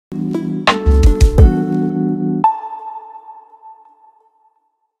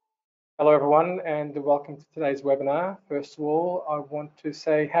everyone, and welcome to today's webinar. First of all, I want to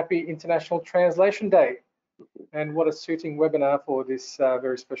say Happy International Translation Day, and what a suiting webinar for this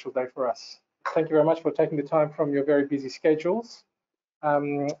very special day for us. Thank you very much for taking the time from your very busy schedules,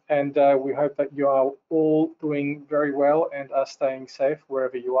 and we hope that you are all doing very well and are staying safe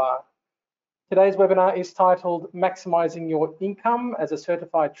wherever you are. Today's webinar is titled Maximising Your Income as a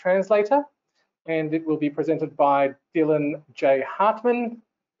Certified Translator, and it will be presented by Dylan J Hartmann.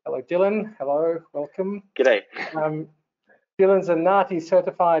 Hello, Dylan. Hello, welcome. G'day. Dylan's a NAATI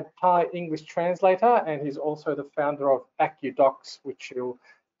certified Thai English translator, and he's also the founder of AccuDocs, which he'll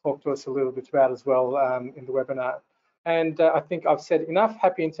talk to us a little bit about as well in the webinar. And I think I've said enough.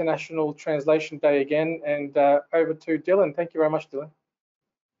 Happy International Translation Day again, and over to Dylan. Thank you very much, Dylan.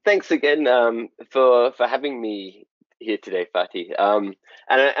 Thanks again for having me here today, Fatih.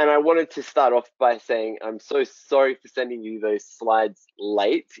 And I wanted to start off by saying I'm so sorry for sending you those slides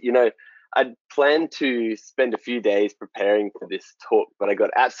late. You know, I'd planned to spend a few days preparing for this talk, but I got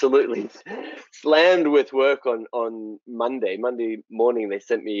absolutely slammed with work on Monday. Monday morning, they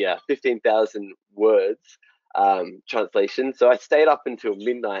sent me 15,000 words translation. So I stayed up until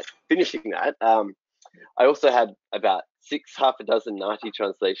midnight finishing that. I also had about half a dozen NAATI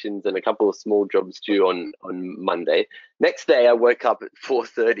translations and a couple of small jobs due on Monday. Next day, I woke up at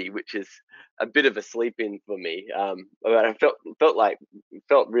 4:30, which is a bit of a sleep in for me. But I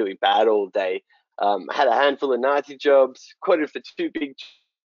felt really bad all day. I had a handful of NAATI jobs, quoted for 2 big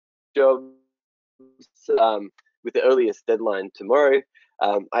jobs with the earliest deadline tomorrow.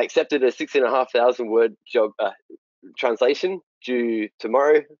 I accepted a 6,500 word job translation due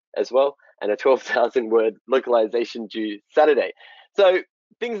tomorrow as well, and a 12,000 word localization due Saturday. So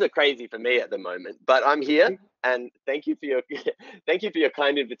things are crazy for me at the moment, but I'm here, and thank you for your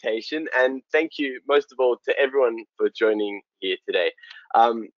kind invitation, and thank you most of all to everyone for joining here today.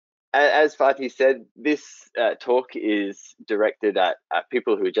 As Fatih said, this talk is directed at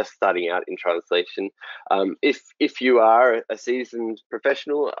people who are just starting out in translation. If you are a seasoned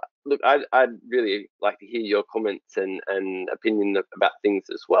professional, look, I'd really like to hear your comments and opinion about things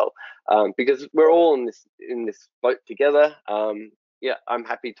as well, because we're all in this boat together. Yeah, I'm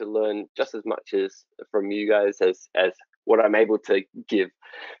happy to learn just as much as from you guys as what I'm able to give.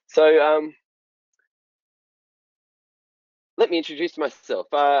 So let me introduce myself.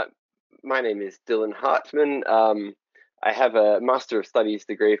 My name is Dylan Hartmann. I have a Master of Studies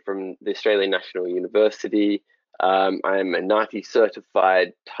degree from the Australian National University. I am a NAATI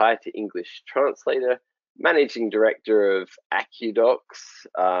certified Thai to English translator, managing director of AccuDocs,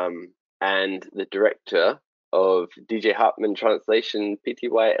 and the director of J Hartmann Translation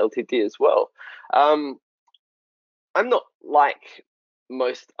Pty Ltd as well. I'm not like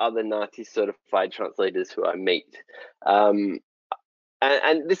most other NAATI certified translators who I meet.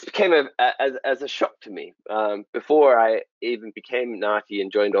 And this came as a shock to me. Before I even became NAATI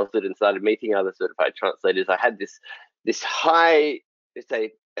and joined Austin and started meeting other certified translators, I had this high,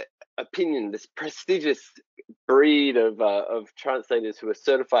 say, opinion, this prestigious breed of translators who are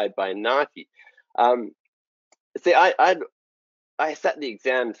certified by NAATI. See, I sat the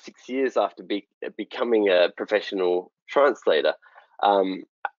exam 6 years after becoming a professional translator.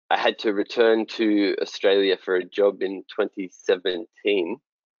 I had to return to Australia for a job in 2017,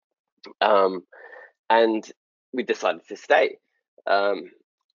 and we decided to stay.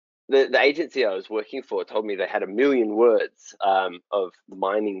 The agency I was working for told me they had 1 million words of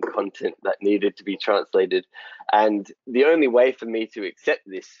mining content that needed to be translated, and the only way for me to accept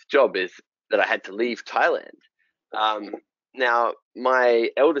this job is that I had to leave Thailand. Now,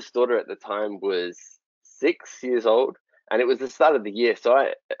 my eldest daughter at the time was 6 years old, and it was the start of the year,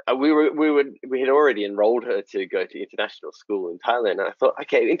 so we had already enrolled her to go to international school in Thailand. And I thought,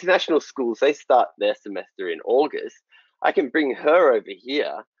 okay, international schools, they start their semester in August. I can bring her over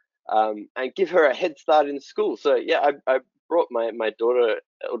here and give her a head start in school. So yeah, I brought my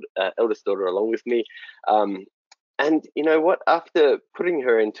eldest daughter along with me. And you know what? After putting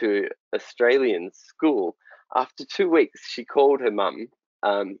her into Australian school, after 2 weeks, she called her mum.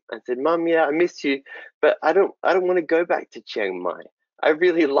 And said, "Mum, yeah, I miss you, but I don't want to go back to Chiang Mai. I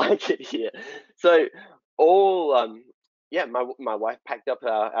really like it here." So my wife packed up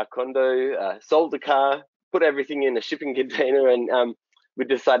our condo, sold the car, put everything in a shipping container, and we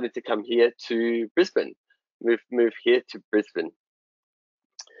decided to come here to Brisbane, move here to Brisbane.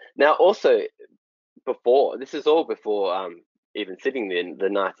 Now, also this is all before even sitting the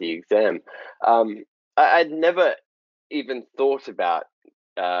NAATI exam. I'd never even thought about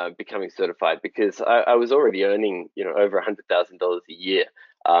becoming certified, because I was already earning, over $100,000 a year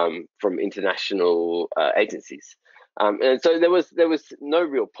from international agencies. And so there was no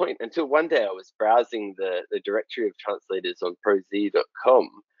real point until one day I was browsing the directory of translators on proz.com,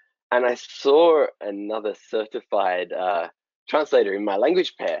 and I saw another certified translator in my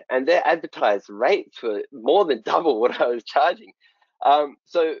language pair, and their advertised rates were more than double what I was charging.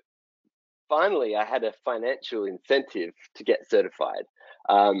 So finally, I had a financial incentive to get certified.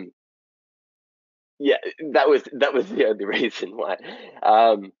 Yeah, that was the only reason why.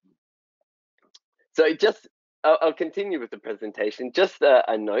 So just I'll continue with the presentation. Just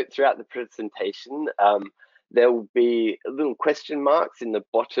a note throughout the presentation, there will be little question marks in the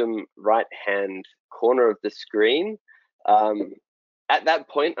bottom right-hand corner of the screen. At that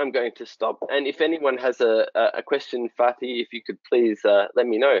point, I'm going to stop. And if anyone has a question, Fatih, if you could please let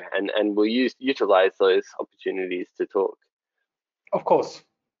me know, and we'll utilize those opportunities to talk. Of course.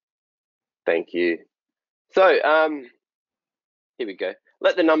 Thank you. So here we go.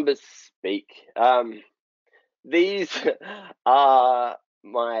 Let the numbers speak. These are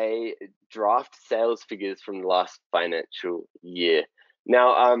my draft sales figures from the last financial year.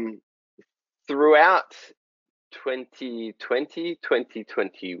 Now, throughout 2020,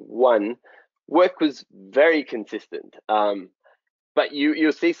 2021, work was very consistent. But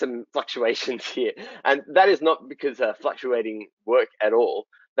you'll see some fluctuations here, and that is not because fluctuating work at all.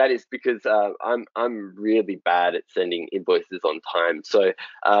 That is because I'm really bad at sending invoices on time. So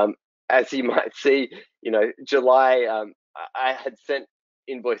as you might see, July, I had sent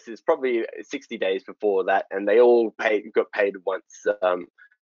invoices probably 60 days before that, and they all got paid once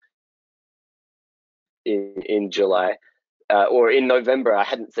in July. Or in November, I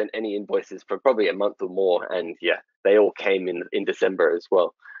hadn't sent any invoices for probably a month or more, and yeah, they all came in December as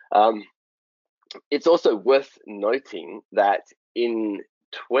well. It's also worth noting that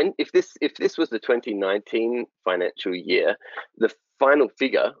if this was the 2019 financial year, the final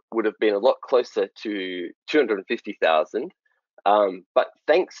figure would have been a lot closer to 250,000. But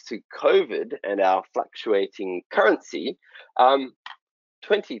thanks to COVID and our fluctuating currency,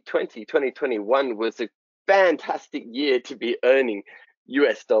 2020, 2021 was a fantastic year to be earning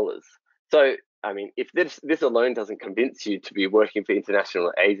US dollars. So, I mean, if this alone doesn't convince you to be working for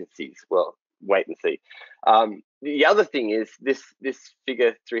international agencies, well, wait and see. The other thing is this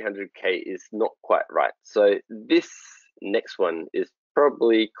figure 300K is not quite right. So this next one is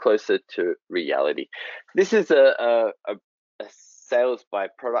probably closer to reality. This is a sales by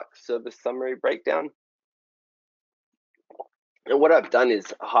product service summary breakdown. And what I've done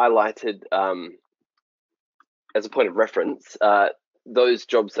is highlighted as a point of reference those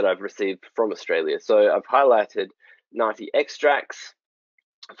jobs that I've received from Australia. So I've highlighted NAATI extracts,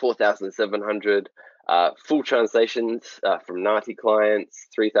 4,700, full translations from NAATI clients,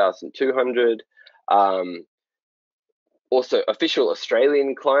 3,200. Also official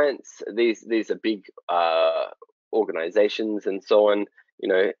Australian clients. These are big organizations and so on.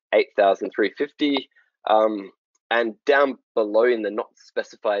 8,350. And down below in the not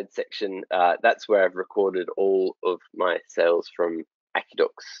specified section, that's where I've recorded all of my sales from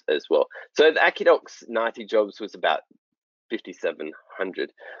Akidocs as well. So the Akidocs NAATI jobs was about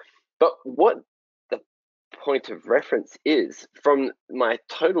 5,700. But what the point of reference is, from my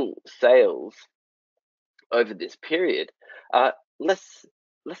total sales over this period, less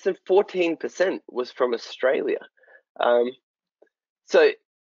than 14% was from Australia. So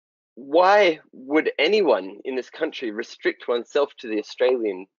why would anyone in this country restrict oneself to the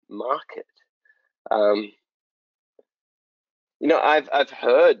Australian market? I've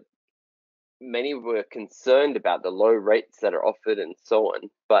heard many were concerned about the low rates that are offered and so on,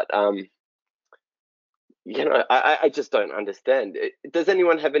 but I just don't understand. Does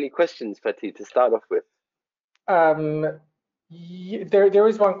anyone have any questions, Fatih, to start off with? There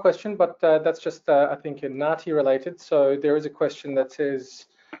is one question, but that's just I think NAATI related. So there is a question that says,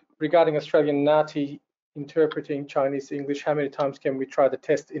 regarding Australian NAATI interpreting Chinese to English, how many times can we try the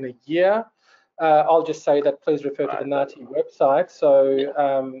test in a year? I'll just say that please refer to the NAATI website.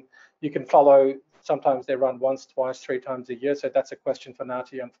 So you can follow, sometimes they run once, twice, 3 times a year. So that's a question for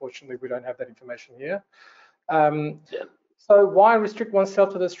NAATI. Unfortunately, we don't have that information here. So why restrict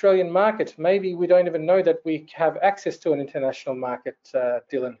oneself to the Australian market? Maybe we don't even know that we have access to an international market,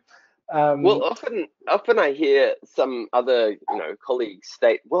 Dylan. Well, often I hear some other colleagues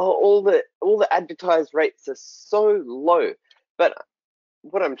state, well, all the advertised rates are so low. But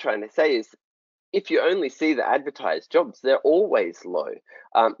what I'm trying to say is, if you only see the advertised jobs, they're always low.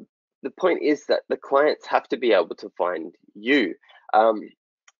 The point is that the clients have to be able to find you. And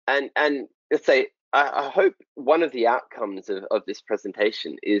let's say, I hope one of the outcomes of this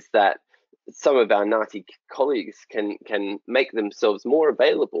presentation is that some of our NAATI colleagues can make themselves more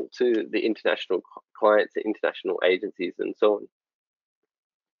available to the international clients, the international agencies, and so on.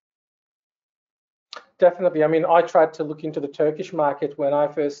 Definitely. I mean, I tried to look into the Turkish market when I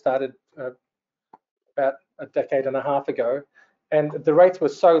first started about a decade and a half ago, and the rates were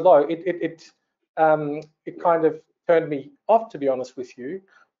so low, it kind of turned me off, to be honest with you.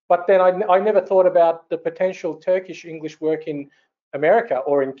 But then I never thought about the potential Turkish English work in America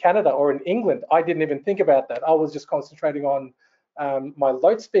or in Canada or in England. I didn't even think about that. I was just concentrating on my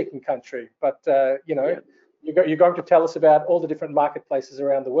Lloyd-speaking country. But you know, you're going to tell us about all the different marketplaces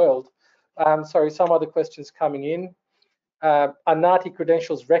around the world. Sorry, some other questions coming in. Are NAATI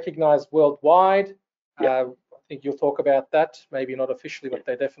credentials recognized worldwide? I think you'll talk about that. Maybe not officially, but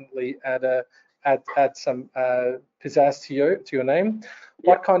they definitely add some pizzazz to your name.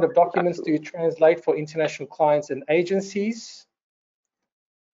 What kind of documents do you translate for international clients and agencies?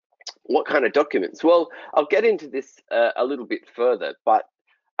 What kind of documents? Well, I'll get into this a little bit further, but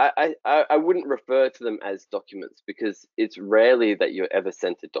I wouldn't refer to them as documents, because it's rarely that you're ever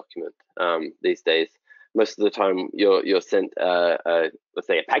sent a document these days. Most of the time you're sent let's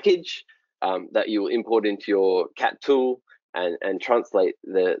say a package that you'll import into your CAT tool and translate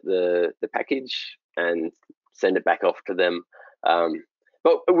the package and send it back off to them.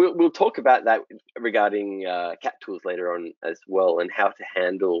 But we'll talk about that regarding CAT tools later on as well, and how to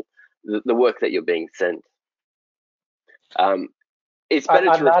handle the work that you're being sent. It's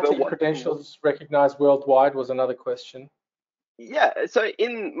better to refer what credentials recognized worldwide was another question. Yeah, so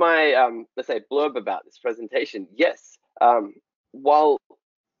in my let's say blurb about this presentation, yes, while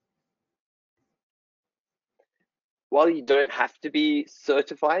you don't have to be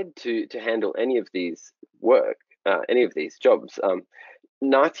certified to handle any of these work, any of these jobs,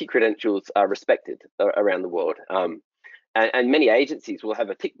 NAATI credentials are respected around the world. And many agencies will have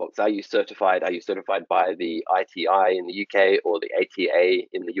a tick box. Are you certified? Are you certified by the ITI in the UK or the ATA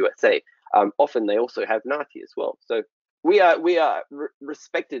in the USA? Often they also have NAATI as well. So we are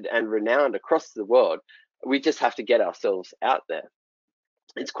respected and renowned across the world. We just have to get ourselves out there.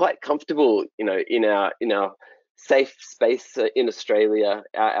 It's quite comfortable, you know, in our safe space in Australia,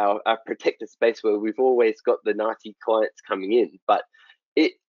 our protected space where we've always got the NAATI clients coming in. But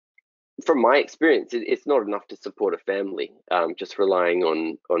from my experience, it's not enough to support a family, just relying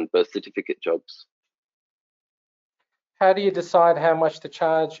on birth certificate jobs. How do you decide how much to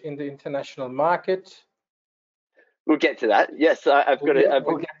charge in the international market? We'll get to that. Yes, I've got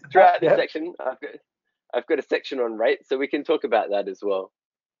throughout this section. I've got a section on rate, so we can talk about that as well.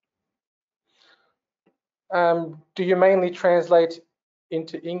 Do you mainly translate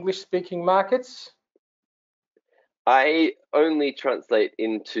into English-speaking markets? I only translate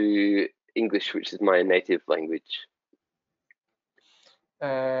into English, which is my native language.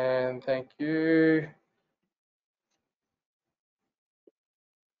 And thank you.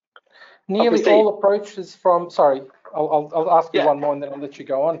 Nearly all approaches from, sorry, I'll ask you one more and then I'll let you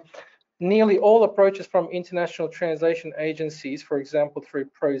go on. Nearly all approaches from international translation agencies, for example, through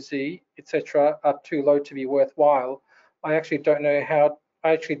ProZ, etc., are too low to be worthwhile. I actually don't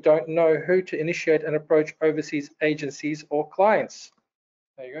know who to initiate and approach overseas agencies or clients.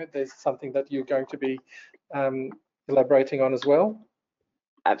 There you go. There's something that you're going to be elaborating on as well.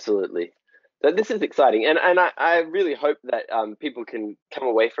 Absolutely. So this is exciting, and I really hope that people can come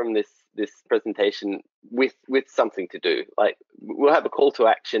away from this presentation with something to do. Like, we'll have a call to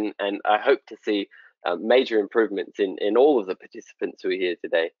action, and I hope to see major improvements in all of the participants who are here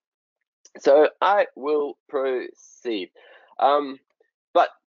today. So I will proceed. But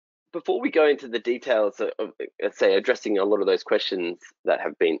before we go into the details of, let's say, addressing a lot of those questions that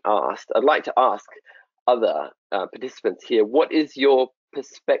have been asked, I'd like to ask other participants here, what is your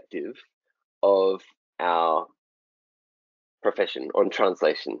perspective of our profession on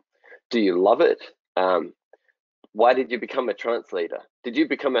translation? Do you love it? Why did you become a translator? Did you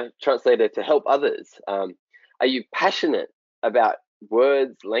become a translator to help others? Are you passionate about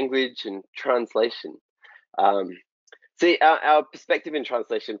words, language, and translation? See, our perspective in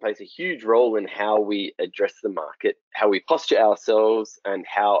translation plays a huge role in how we address the market, how we posture ourselves, and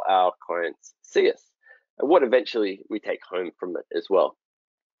how our clients see us, and what eventually we take home from it as well.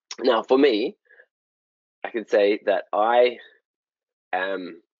 Now, for me, I can say that I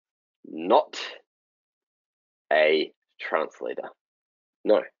am not a translator.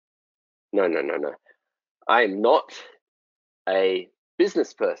 No. I am not a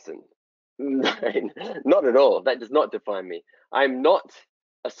business person. Not at all. That does not define me. I'm not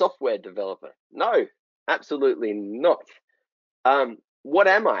a software developer. No, absolutely not. What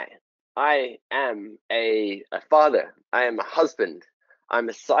am I? I am a father. I am a husband. I'm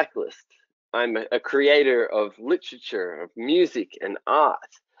a cyclist. I'm a creator of literature, of music and art.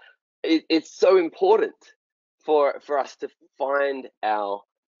 It's so important for us to find our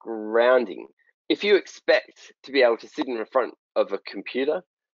grounding. If you expect to be able to sit in front of a computer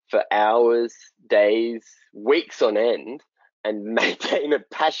for hours, days, weeks on end and maintain a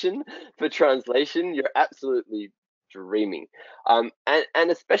passion for translation, you're absolutely dreaming. And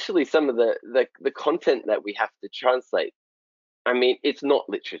especially some of the content that we have to translate. I mean, it's not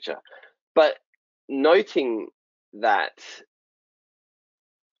literature, but noting that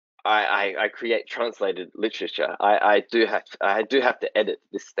I create translated literature, I do have to edit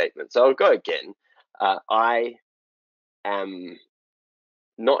this statement. So I'll go again. I am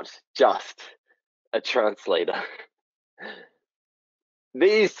not just a translator.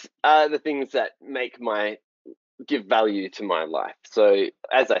 These are the things that give value to my life. So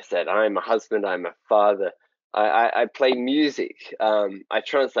as I said, I'm a husband, I'm a father, I play music, I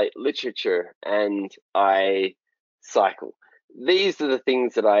translate literature, and I cycle. These are the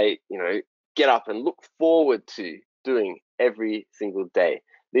things that I, get up and look forward to doing every single day.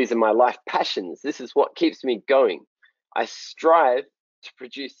 These are my life passions. This is what keeps me going. I strive to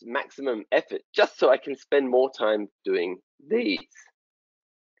produce maximum effort just so I can spend more time doing these.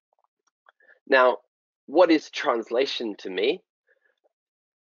 Now, what is translation to me?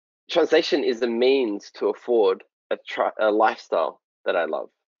 Translation is a means to afford a lifestyle that I love.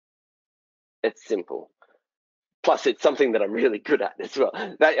 It's simple. Plus, it's something that I'm really good at as well.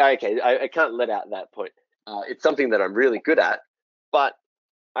 I can't let out that point. It's something that I'm really good at, but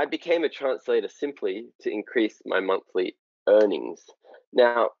I became a translator simply to increase my monthly earnings.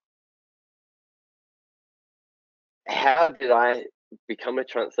 Now, how did I become a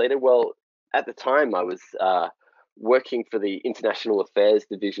translator? Well, at the time, I was working for the International Affairs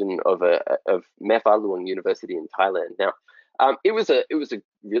Division of Meva Luang University in Thailand. Now, it was a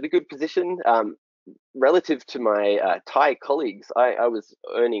really good position. Relative to my Thai colleagues, I was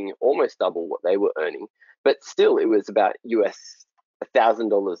earning almost double what they were earning, but still, it was about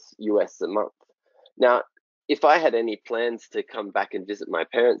 $1,000 US a month. Now, if I had any plans to come back and visit my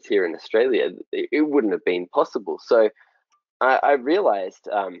parents here in Australia, it wouldn't have been possible. So I realized,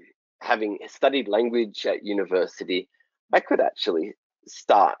 having studied language at university, I could actually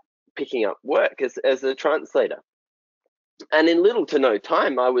start picking up work as a translator. And in little to no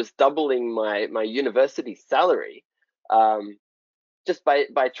time, I was doubling my university salary, just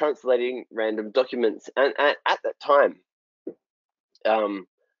by translating random documents. And at that time,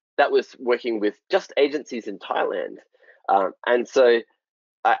 that was working with just agencies in Thailand. And so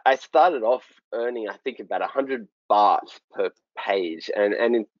I started off earning, I think, about 100 baht per page.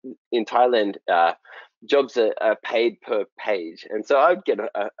 And in Thailand, jobs are paid per page. And so I'd get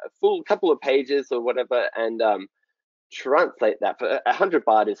a full couple of pages or whatever, and translate that. For 100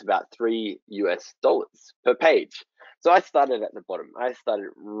 baht is about $3 US per page. So I started at the bottom. I started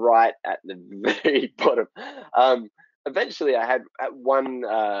right at the very bottom. Eventually, I had at one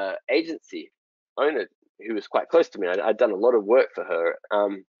agency owner who was quite close to me. I'd done a lot of work for her.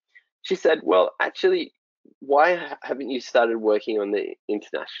 She said, "Well, actually, why haven't you started working on the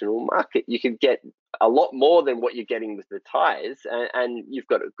international market? You could get a lot more than what you're getting with the Thais, and you've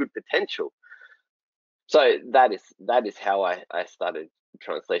got a good potential." So that is how I started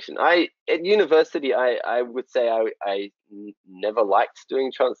translation. At university, I would say I never liked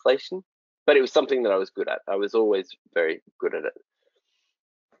doing translation, but it was something that I was good at. I was always very good at it.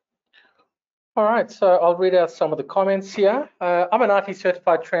 All right, so I'll read out some of the comments here. I'm an NAATI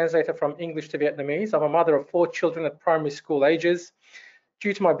certified translator from English to Vietnamese. I'm a mother of 4 children at primary school ages.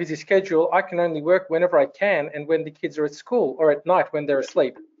 Due to my busy schedule, I can only work whenever I can and when the kids are at school or at night when they're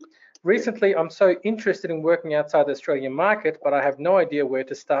asleep. Recently, I'm so interested in working outside the Australian market, but I have no idea where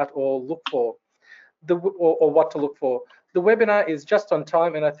to start or look for, or what to look for. The webinar is just on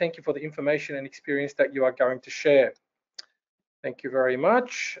time, and I thank you for the information and experience that you are going to share. Thank you very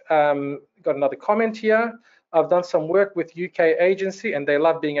much. Got another comment here. I've done some work with UK agency, and they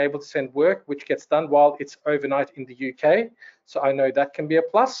love being able to send work, which gets done while it's overnight in the UK. So I know that can be a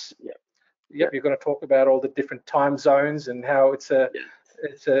plus. Yep. You're going to talk about all the different time zones and how it's a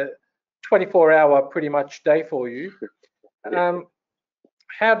 24-hour pretty much day for you.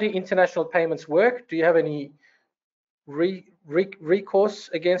 How do international payments work? Do you have any recourse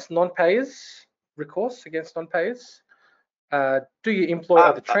against non-payers? Do you employ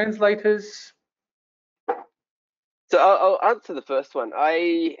other translators? So I'll answer the first one.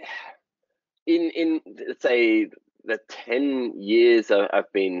 In let's say the 10 years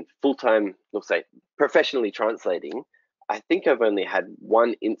I've been full-time, let's say professionally translating, I think I've only had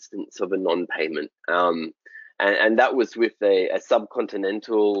one instance of a non-payment. And and that was with a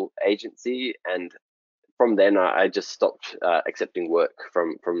subcontinental agency, and from then I just stopped accepting work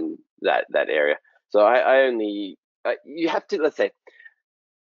from that area. So I only you have to, let's say,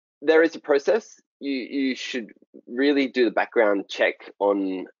 there is a process. You should really do the background check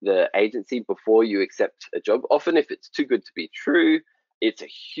on the agency before you accept a job. Often, if it's too good to be true, it's a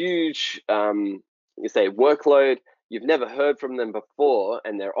huge you say workload. You've never heard from them before,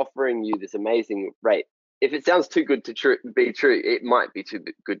 and they're offering you this amazing rate. If it sounds too good to be true, it might be too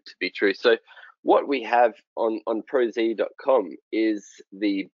good to be true. So what we have on proz.com is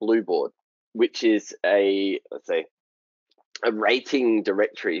the Blue Board, which is a, let's say, a rating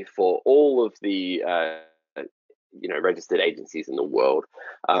directory for all of the registered agencies in the world.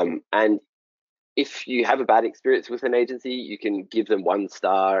 And if you have a bad experience with an agency, you can give them 1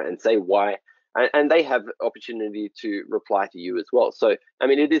 star and say why, and they have opportunity to reply to you as well. So I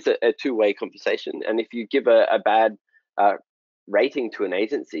mean, it is a two-way conversation, and if you give a bad rating to an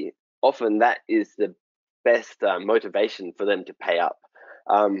agency, often that is the best motivation for them to pay up.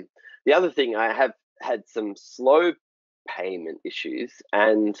 The other thing, I have had some slow payment issues,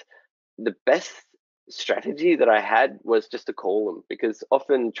 and the best strategy that I had was just to call them, because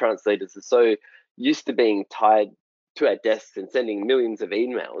often translators are so used to being tied to our desks and sending millions of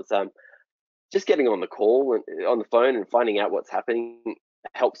emails. Just getting on the call and on the phone and finding out what's happening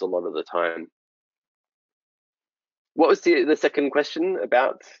helps a lot of the time. What was the second question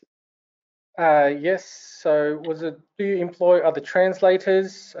about? Yes, so was it, do you employ other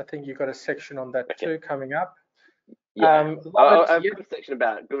translators? I think you've got a section on that too coming up. Yeah, I've yep. got a section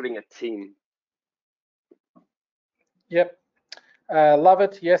about building a team. Yep. Love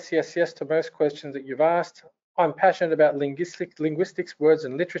it. Yes to most questions that you've asked. I'm passionate about linguistics, words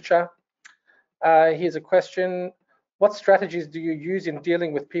and literature. Here's a question. What strategies do you use in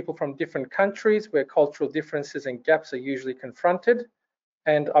dealing with people from different countries where cultural differences and gaps are usually confronted?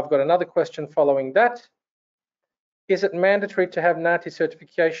 And I've got another question following that. Is it mandatory to have NAATI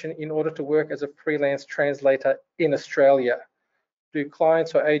certification in order to work as a freelance translator in Australia? Do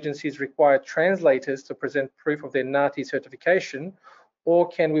clients or agencies require translators to present proof of their NAATI certification, or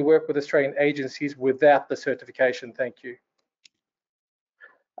can we work with Australian agencies without the certification? Thank you.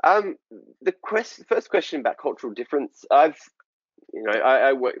 The first question about cultural difference, I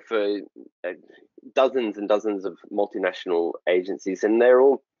work for dozens and dozens of multinational agencies, and they're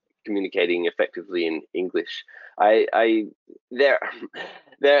all communicating effectively in English.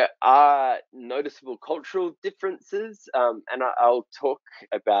 There are noticeable cultural differences, and I'll talk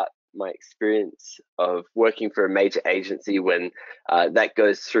about my experience of working for a major agency when that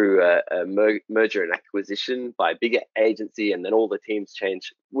goes through a merger and acquisition by a bigger agency, and then all the teams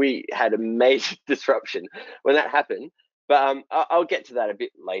change. We had a major disruption when that happened, but I'll get to that a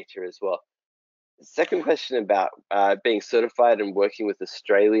bit later as well. Second question about being certified and working with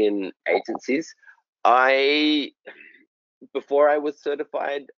Australian agencies. Before I was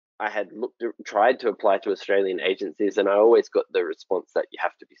certified, I had tried to apply to Australian agencies, and I always got the response that you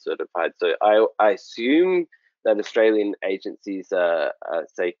have to be certified. So I assume that Australian agencies are,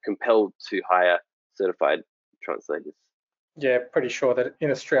 say, compelled to hire certified translators. Yeah, pretty sure that in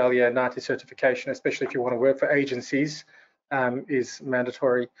Australia, NAATI certification, especially if you want to work for agencies, is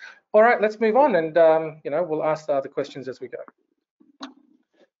mandatory. All right, let's move on, and we'll ask the other questions as we go.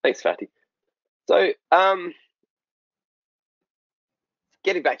 Thanks, Fatty. So,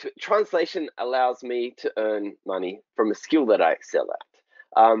 getting back to it, translation allows me to earn money from a skill that I excel at.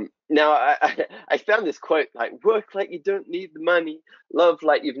 Now, I found this quote, like, work like you don't need the money, love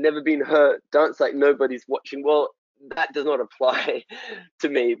like you've never been hurt, dance like nobody's watching. Well, that does not apply to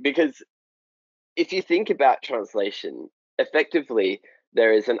me, because if you think about translation, effectively,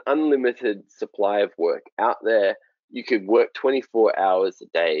 there is an unlimited supply of work out there. You could work 24 hours a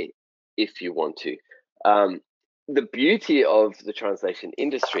day if you want to. The beauty of the translation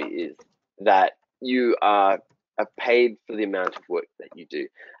industry is that you are paid for the amount of work that you do.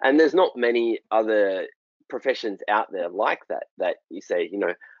 And there's not many other professions out there like that you say,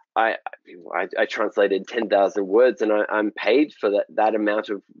 I translated 10,000 words and I'm paid for that amount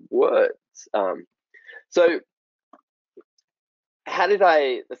of words. So how did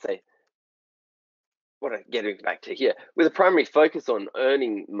let's say, what I'm getting back to here, with a primary focus on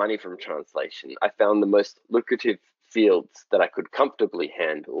earning money from translation, I found the most lucrative fields that I could comfortably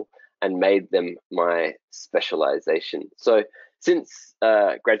handle and made them my specialization. So since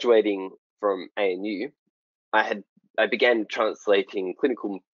graduating from ANU, I began translating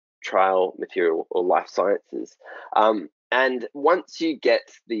clinical trial material or life sciences. And once you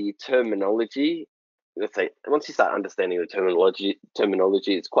get the terminology let's say once you start understanding the terminology,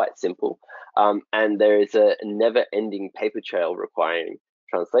 it's quite simple, and there is a never-ending paper trail requiring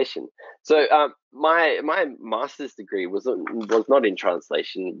translation. So my master's degree was not in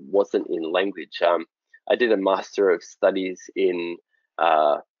translation, wasn't in language. I did a Master of Studies in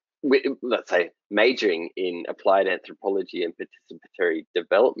let's say majoring in applied anthropology and participatory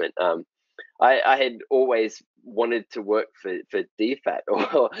development. I had always wanted to work for DFAT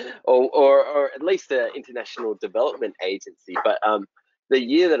or at least an international development agency. But the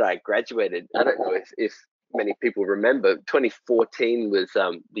year that I graduated, I don't know if many people remember, 2014 was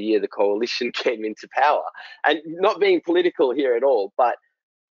the year the coalition came into power. And not being political here at all, but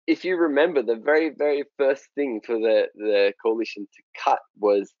if you remember, the very, very first thing for the coalition to cut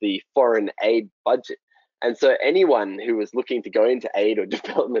was the foreign aid budget. And so anyone who was looking to go into aid or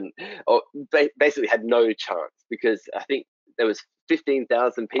development or basically had no chance, because I think there was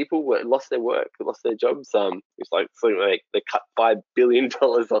 15,000 people lost their work, lost their jobs. It's like something like they cut $5 billion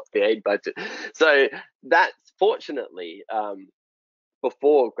off the aid budget. So that's fortunately,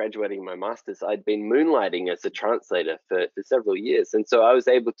 before graduating my master's, I'd been moonlighting as a translator for several years. And so I was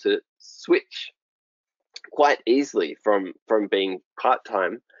able to switch quite easily from being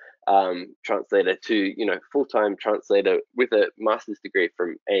part-time translator to, full-time translator with a master's degree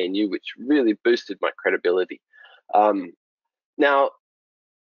from ANU, which really boosted my credibility. Now,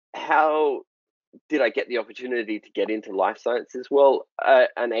 how did I get the opportunity to get into life sciences? Well,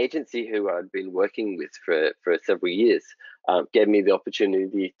 an agency who I'd been working with for several years gave me the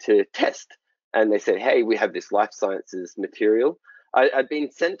opportunity to test. And they said, hey, we have this life sciences material. I'd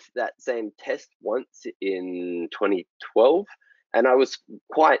been sent that same test once in 2012, and I was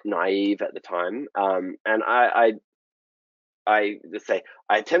quite naive at the time. And I let's say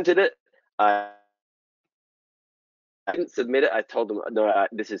I attempted it. I didn't submit it. I told them, no,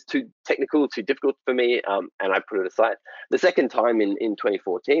 this is too technical, too difficult for me, and I put it aside. The second time in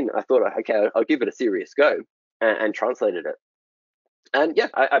 2014, I thought, okay, I'll give it a serious go, and translated it. And yeah,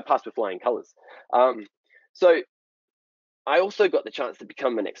 I passed with flying colors. So I also got the chance to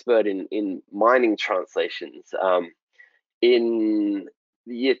become an expert in mining translations. In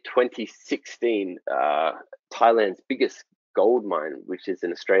the year 2016, Thailand's biggest gold mine, which is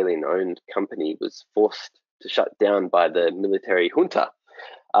an Australian-owned company, was forced to shut down by the military junta.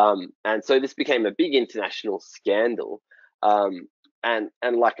 And so this became a big international scandal. And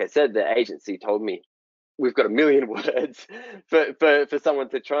like I said, the agency told me, we've got 1 million words for someone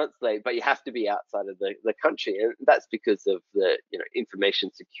to translate, but you have to be outside of the country. And that's because of the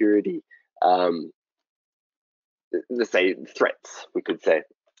information security, let's say, threats, we could say.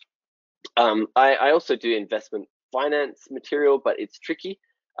 I also do investment finance material, but it's tricky.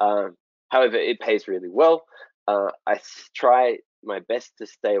 However, it pays really well. I try my best to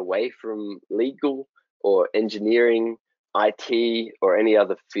stay away from legal or engineering, IT, or any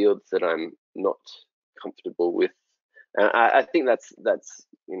other fields that I'm not comfortable with. I think that's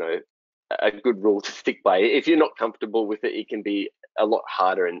a good rule to stick by. If you're not comfortable with it, it can be a lot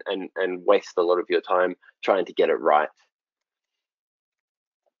harder and waste a lot of your time trying to get it right.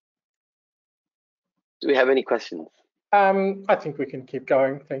 Do we have any questions? I think we can keep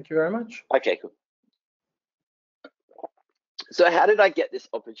going. Thank you very much. Okay, cool. So how did I get this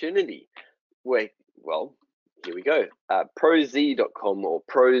opportunity? Well, here we go. Proz.com or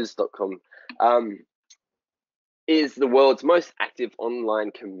pros.com is the world's most active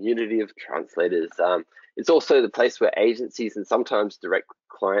online community of translators. It's also the place where agencies and sometimes direct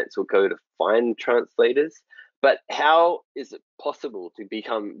clients will go to find translators. But how is it possible to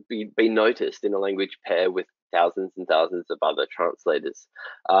be noticed in a language pair with thousands and thousands of other translators?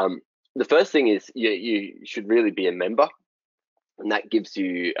 The first thing is you should really be a member, and that gives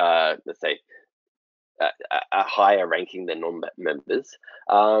you, let's say, a higher ranking than non-members.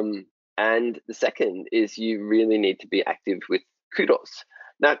 And the second is you really need to be active with Kudos.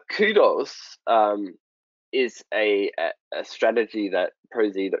 Now, Kudos is a strategy that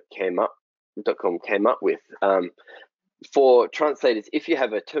Proz.com came up with for translators. If you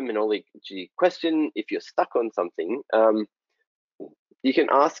have a terminology question, if you're stuck on something, you can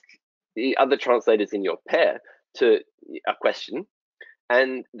ask the other translators in your pair a question,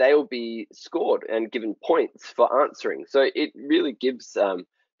 and they will be scored and given points for answering. So it really gives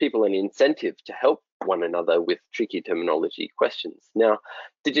people an incentive to help one another with tricky terminology questions. Now,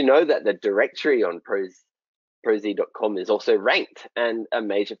 did you know that the directory on Proz.com is also ranked, and a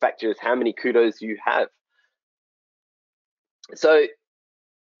major factor is how many kudos you have? So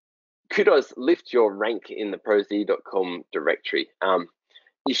kudos lift your rank in the Proz.com directory.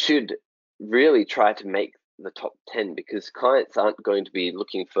 You should really try to make the top 10, because clients aren't going to be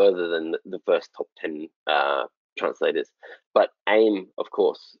looking further than the first top 10 translators, but aim, of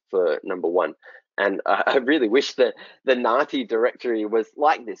course, for number 1. And I really wish that the NAATI directory was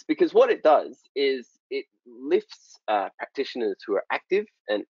like this, because what it does is it lifts practitioners who are active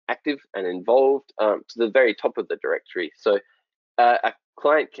and involved to the very top of the directory. So a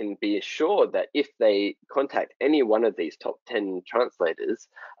client can be assured that if they contact any one of these top 10 translators,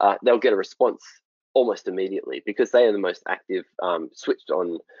 they'll get a response almost immediately, because they are the most active, switched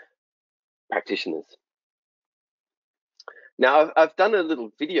on practitioners. Now, I've done a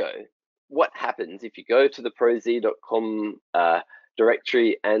little video. What happens if you go to the proz.com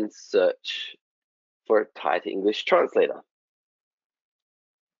directory and search for a Thai to English translator?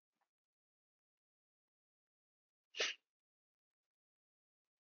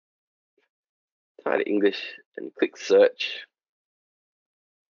 Thai to English and click search.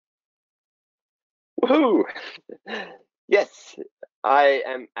 Woohoo! Yes, I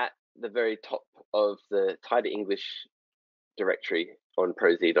am at the very top of the Thai to English directory on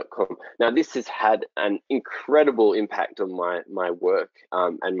proz.com. Now, this has had an incredible impact on my work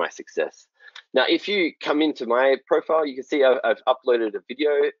and my success. Now, if you come into my profile, you can see I've uploaded a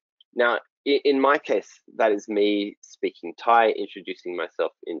video. Now, in my case, that is me speaking Thai, introducing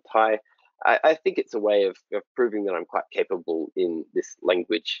myself in Thai. I think it's a way of proving that I'm quite capable in this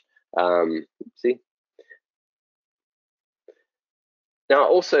language. See? Now,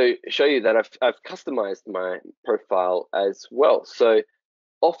 I'll also show you that I've customized my profile as well. So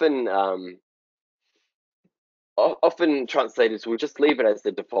often, often translators will just leave it as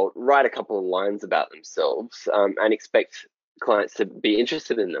the default, write a couple of lines about themselves, and expect clients to be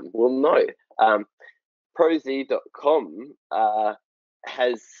interested in them. Well, no. proz.com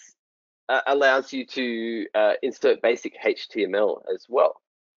allows you to insert basic HTML as well.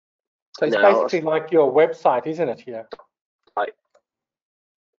 So it's basically like your website, isn't it? Here.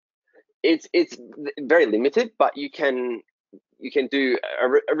 It's very limited, but you can do a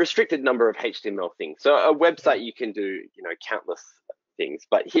restricted number of HTML things. So a website, you can do countless things,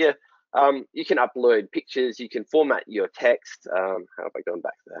 but here you can upload pictures, you can format your text. How have I gone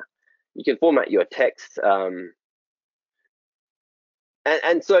back there? You can format your text, and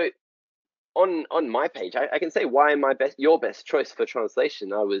so on my page, I can say why am I your best choice for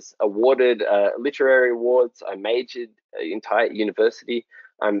translation. I was awarded literary awards. I majored in Thai at university.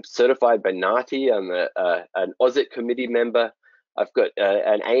 I'm certified by NAATI. I'm an AUSIT committee member. I've got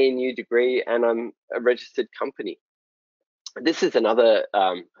an ANU degree, and I'm a registered company. This is another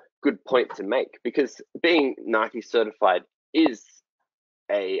good point to make, because being NAATI certified is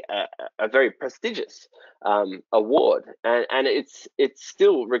a very prestigious award, and it's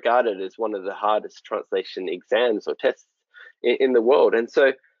still regarded as one of the hardest translation exams or tests in the world. And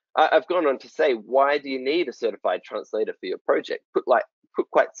so I've gone on to say, why do you need a certified translator for your project? Put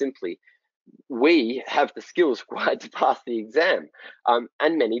quite simply, we have the skills required to pass the exam,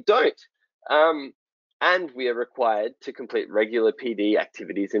 and many don't. And we are required to complete regular PD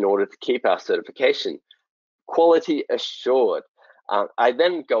activities in order to keep our certification. Quality assured. I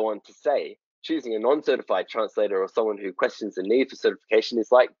then go on to say, choosing a non-certified translator or someone who questions the need for certification is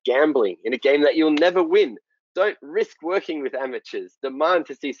like gambling in a game that you'll never win. Don't risk working with amateurs. Demand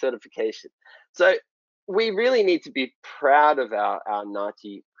to see certification. So we really need to be proud of our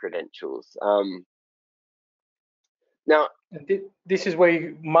NAATI credentials. Now, this is where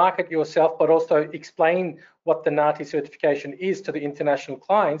you market yourself, but also explain what the NAATI certification is to the international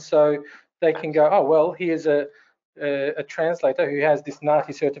clients, so they can go, oh, well, here's a translator who has this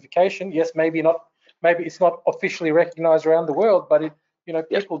NAATI certification. Yes, maybe it's not officially recognized around the world, but it,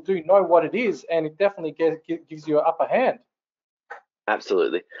 people do know what it is, and it definitely gives you an upper hand.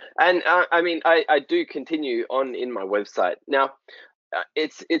 Absolutely. And I mean, I do continue on in my website. Now,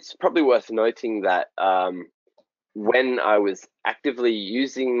 it's probably worth noting that when I was actively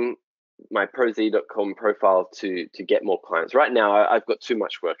using my proz.com profile to get more clients, right now I've got too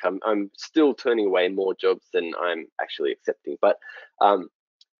much work. I'm still turning away more jobs than I'm actually accepting. But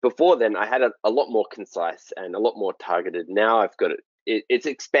before then, I had a lot more concise and a lot more targeted. Now I've got it's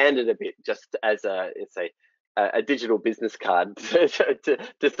expanded a bit, just as a digital business card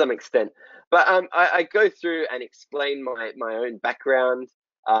to some extent. But I go through and explain my own background.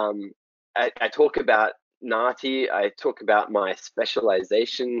 I talk about NAATI. I talk about my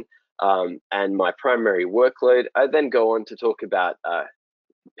specialization and my primary workload. I then go on to talk about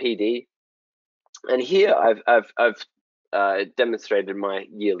PD. And here I've demonstrated my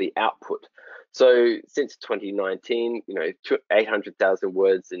yearly output. So since 2019, 800,000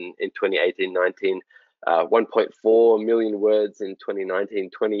 words in 2018-19, 1.4 million words in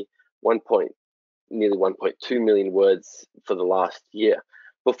 2019-20, nearly 1.2 million words for the last year.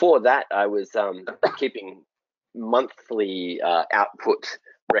 Before that, I was keeping monthly output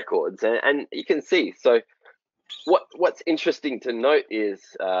records, and you can see. So what's interesting to note is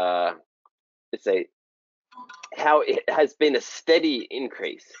how it has been a steady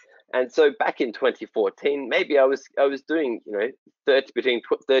increase. And so back in 2014, maybe I was doing, you know, between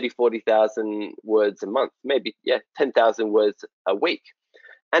 40,000 words a month, maybe 10,000 words a week,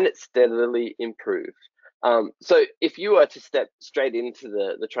 and it steadily improved. So if you were to step straight into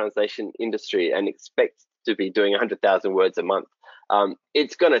the translation industry and expect to be doing 100,000 words a month,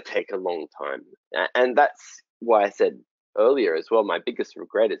 it's going to take a long time, and that's why I said earlier as well, my biggest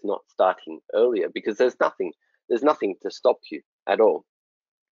regret is not starting earlier, because there's nothing to stop you at all.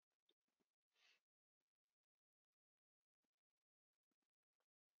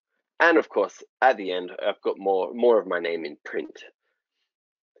 And of course, at the end, I've got more of my name in print.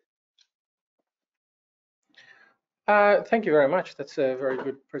 Thank you very much. That's a very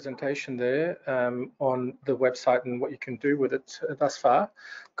good presentation there on the website and what you can do with it thus far.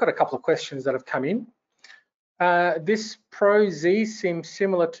 Got a couple of questions that have come in. This ProZ seems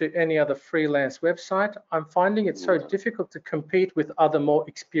similar to any other freelance website. I'm finding it so difficult to compete with other more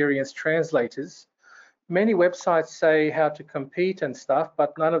experienced translators. Many websites say how to compete and stuff,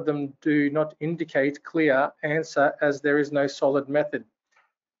 but none of them do not indicate clear answer, as there is no solid method.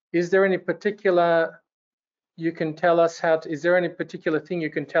 Is there any particular you can tell us how to, is there any particular thing you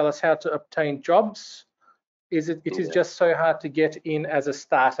can tell us how to obtain jobs? It is just so hard to get in as a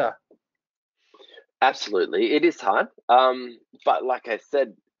starter? Absolutely, it is hard. But like I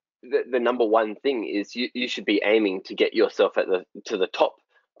said, the number one thing is you should be aiming to get yourself to the top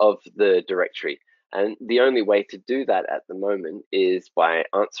of the directory. And the only way to do that at the moment is by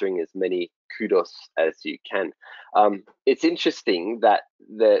answering as many kudos as you can. It's interesting that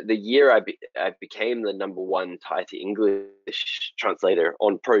the year I became the #1 Thai to English translator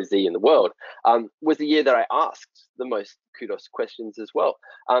on ProZ in the world was the year that I asked the most kudos questions as well.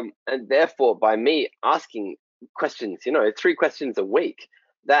 And therefore, by me asking questions, 3 questions a week,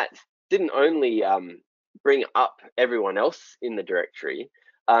 that didn't only bring up everyone else in the directory,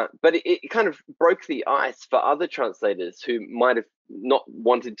 but it kind of broke the ice for other translators who might have not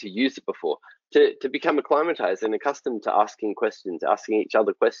wanted to use it before to become acclimatized and accustomed to asking each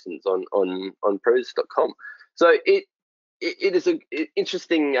other questions on prose.com. So it is an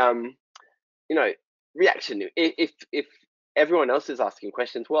interesting reaction. If everyone else is asking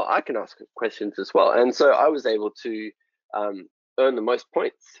questions, well, I can ask questions as well. And so I was able to earn the most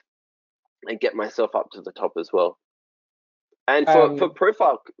points and get myself up to the top as well. And for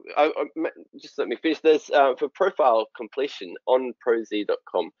profile, just let me finish this. For profile completion on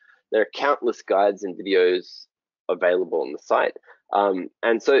proz.com, there are countless guides and videos available on the site.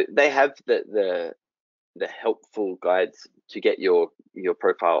 And so they have the helpful guides to get your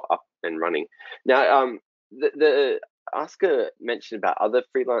profile up and running. Now, the asker mentioned about other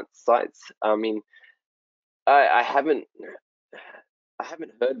freelance sites. I mean, I haven't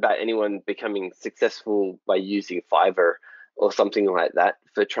heard about anyone becoming successful by using Fiverr or something like that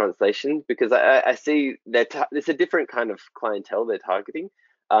for translation, because I see that there's a different kind of clientele they're targeting.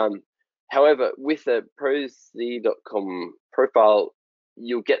 However, with a proz.com profile,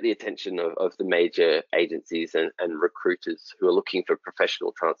 you'll get the attention of the major agencies and recruiters who are looking for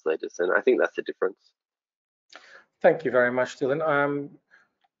professional translators, and I think that's the difference. Thank you very much, Dylan.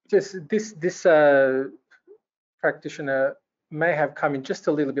 This practitioner may have come in just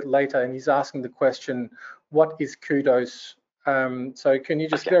a little bit later, and he's asking the question, what is kudos? So can you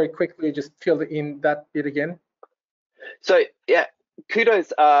just very quickly just fill in that bit again? So yeah,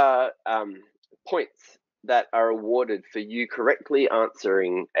 kudos are points that are awarded for you correctly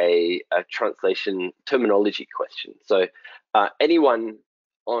answering a translation terminology question. So anyone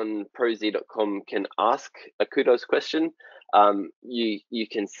on proz.com can ask a kudos question. You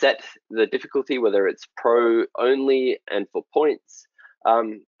can set the difficulty, whether it's pro only and for points.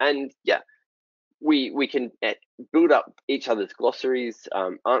 And yeah, we can build up each other's glossaries,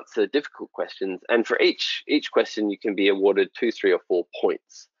 answer difficult questions, and for each question you can be awarded 2, 3, or 4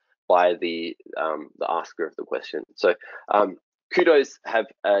 points by the asker of the question. So kudos have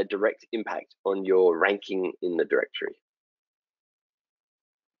a direct impact on your ranking in the directory.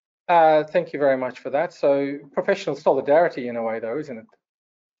 Thank you very much for that. So professional solidarity in a way, though, isn't it?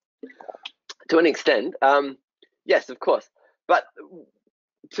 To an extent, yes, of course. But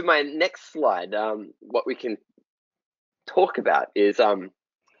to my next slide, what we can talk about is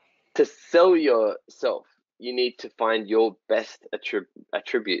to sell yourself, you need to find your best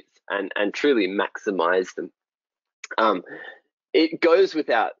attributes and truly maximize them. It goes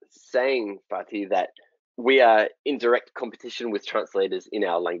without saying, Fatih, that we are in direct competition with translators in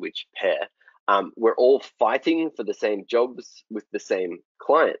our language pair. We're all fighting for the same jobs with the same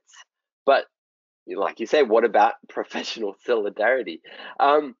clients. But like you say, what about professional solidarity?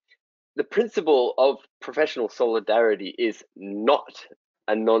 The principle of professional solidarity is not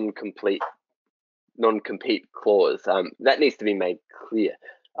a non-compete clause. That needs to be made clear.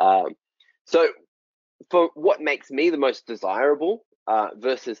 So for what makes me the most desirable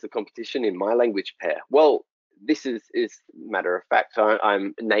versus the competition in my language pair, well, this is matter of fact.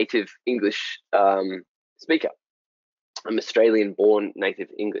 I'm a native English speaker. I'm Australian-born native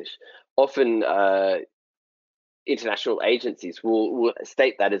English. Often international agencies will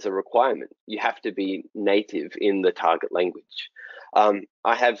state that as a requirement. You have to be native in the target language.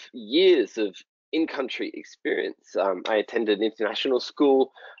 I have years of in-country experience. I attended international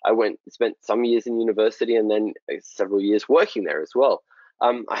school. I spent some years in university and then several years working there as well.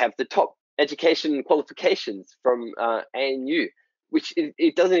 I have the top education qualifications from ANU, which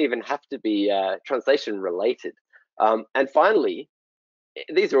it doesn't even have to be translation related. And finally,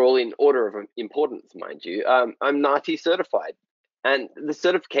 these are all in order of importance, mind you. I'm NAATI certified, and the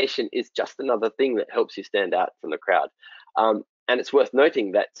certification is just another thing that helps you stand out from the crowd. And it's worth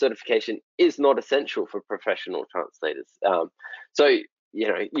noting that certification is not essential for professional translators. So,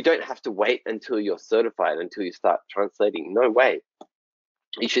 you don't have to wait until you're certified until you start translating. No way.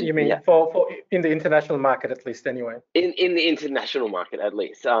 You mean for in the international market, at least, anyway? In the international market, at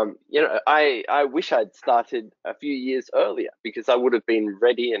least. I wish I'd started a few years earlier because I would have been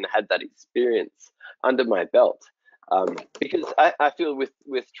ready and had that experience under my belt. Because I feel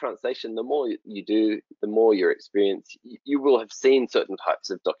with translation, the more you do, the more your experience, you will have seen certain types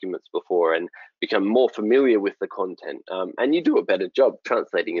of documents before and become more familiar with the content. And you do a better job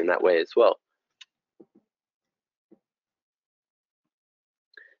translating in that way as well.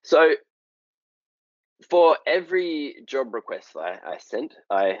 So for every job request I sent,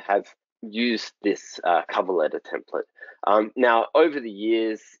 I have used this cover letter template. Now, over the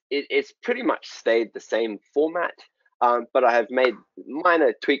years, it's pretty much stayed the same format, but I have made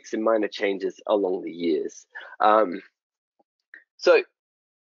minor tweaks and minor changes along the years. So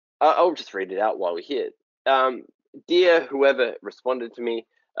I'll just read it out while we're here. Dear whoever responded to me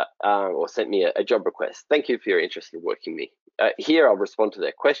or sent me a job request, thank you for your interest in working me. Here I'll respond to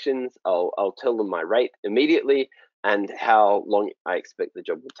their questions. I'll tell them my rate immediately and how long I expect the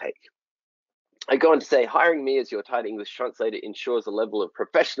job will take. I go on to say, hiring me as your Thai English translator ensures a level of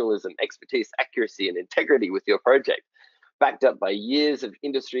professionalism, expertise, accuracy, and integrity with your project, backed up by years of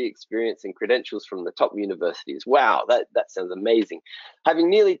industry experience and credentials from the top universities. Wow, that sounds amazing.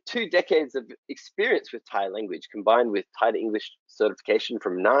 Having nearly 2 decades of experience with Thai language combined with Thai English certification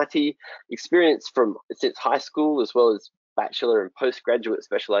from NAATI, experience since high school as well as bachelor and postgraduate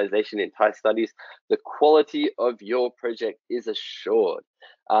specialization in Thai studies, the quality of your project is assured.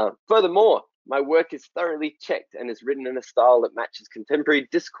 Furthermore, my work is thoroughly checked and is written in a style that matches contemporary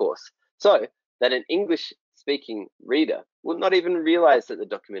discourse, so that an English-speaking reader will not even realize that the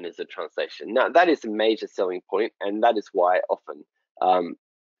document is a translation. Now, that is a major selling point, and that is why often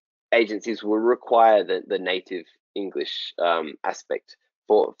agencies will require the native English aspect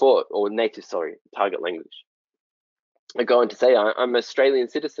or native, target language. I go on to say I'm an Australian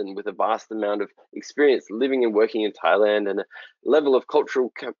citizen with a vast amount of experience living and working in Thailand and a level of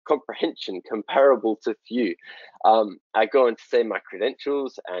cultural comprehension comparable to few. I go on to say my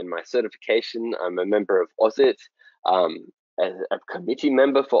credentials and my certification. I'm a member of OSIT, a committee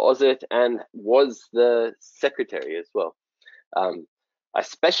member for OSIT, and was the secretary as well. I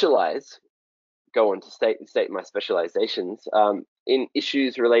specialize, go on to state my specializations in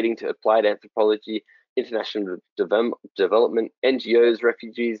issues relating to applied anthropology, international development, NGOs,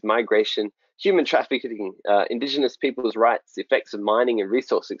 refugees, migration, human trafficking, indigenous people's rights, effects of mining and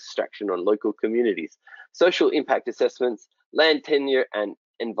resource extraction on local communities, social impact assessments, land tenure, and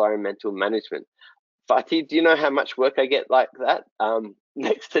environmental management. Fatih, do you know how much work I get like that?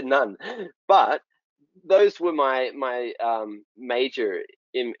 Next to none. But those were my major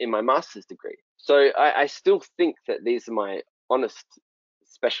in my master's degree. So I still think that these are my honest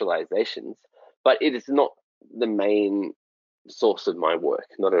specializations, but it is not the main source of my work,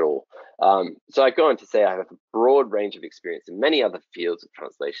 not at all. So I go on to say I have a broad range of experience in many other fields of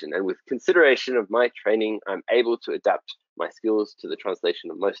translation, and with consideration of my training, I'm able to adapt my skills to the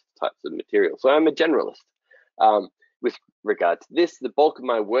translation of most types of material. So I'm a generalist. With regard to this, the bulk of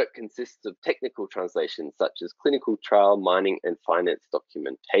my work consists of technical translations such as clinical trial, mining, and finance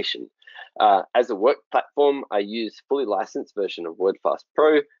documentation. As a work platform, I use fully licensed version of WordFast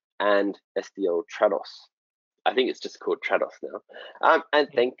Pro and SDL Trados. I think it's just called Trados now. And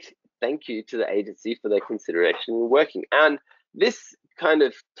thank you to the agency for their consideration in working. And this kind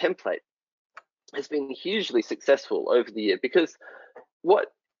of template has been hugely successful over the year, because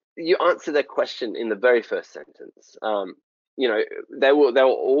what you answer their question in the very first sentence. You know, they will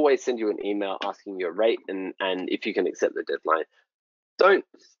always send you an email asking your rate and if you can accept the deadline.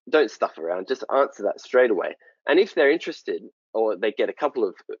 Don't stuff around, just answer that straight away. And if they're interested, or they get a couple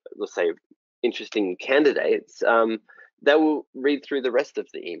of, let's say, interesting candidates, they will read through the rest of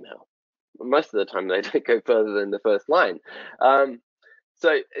the email. Most of the time they don't go further than the first line.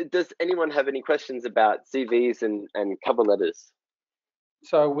 So does anyone have any questions about CVs and cover letters?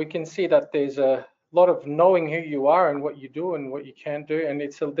 So we can see that there's a lot of knowing who you are and what you do and what you can do, and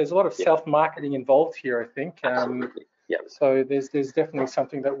there's a lot of self-marketing involved here, I think. Absolutely. Yeah. So there's definitely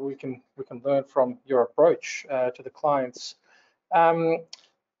something that we can learn from your approach to the clients.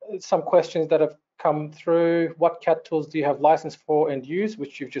 Some questions that have come through: what CAT tools do you have license for and use,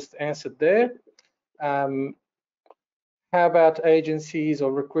 which you've just answered there. How about agencies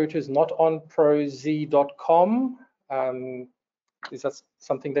or recruiters not on proz.com? Is that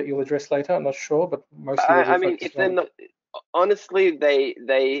something that you'll address later? I'm not sure, but mostly I mean, if they're not, honestly,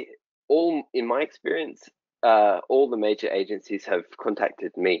 they all, in my experience, all the major agencies have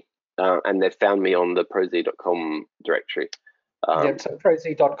contacted me, and they've found me on the proz.com directory. Yeah, so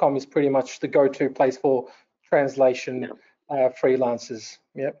proz.com is pretty much the go-to place for translation freelancers.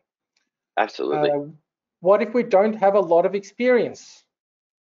 Yep. Absolutely. What if we don't have a lot of experience?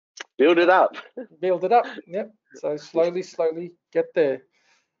 Build it up. Build it up. Yep. So slowly get there.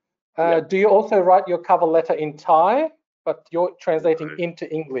 Do you also write your cover letter in Thai, but you're translating into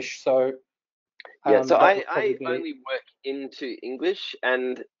English? So yeah, so I only work into English,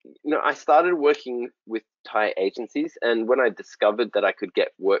 and I started working with Thai agencies, and when I discovered that I could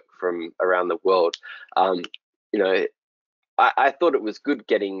get work from around the world, I thought it was good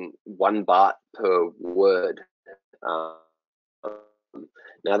getting 1 baht per word.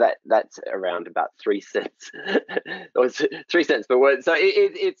 Now that's around about 3 cents, or 3 cents per word. So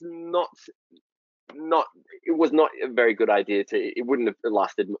it was not a very good idea it wouldn't have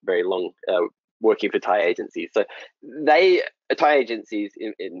lasted very long working for Thai agencies. So Thai agencies,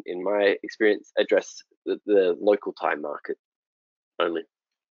 in my experience, address the local Thai market only.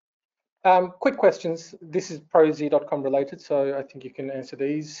 Quick questions. This is proz.com related, so I think you can answer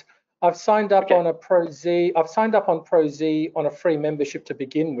these. I've signed up on Proz on a free membership to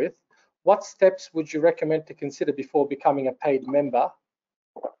begin with. What steps would you recommend to consider before becoming a paid member?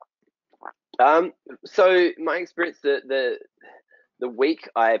 So my experience, the week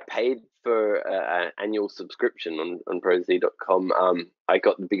I paid for an annual subscription on proz.com, I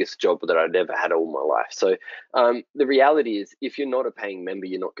got the biggest job that I'd ever had all my life. So the reality is, if you're not a paying member,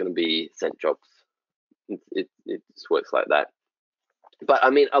 you're not going to be sent jobs. It just works like that. But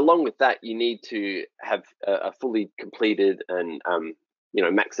I mean, along with that, you need to have a fully completed and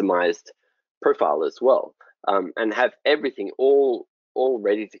maximized profile as well, and have everything all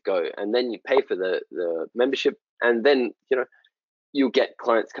ready to go. And then you pay for the membership, and then you'll get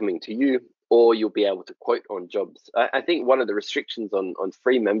clients coming to you, or you'll be able to quote on jobs. I think one of the restrictions on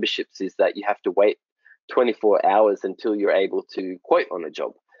free memberships is that you have to wait 24 hours until you're able to quote on a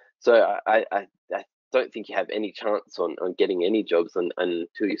job. So I don't think you have any chance on getting any jobs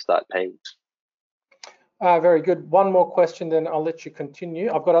until you start paying. Very good. One more question, then I'll let you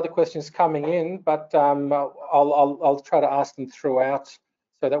continue. I've got other questions coming in, but I'll try to ask them throughout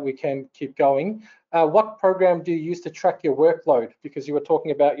so that we can keep going. What program do you use to track your workload? Because you were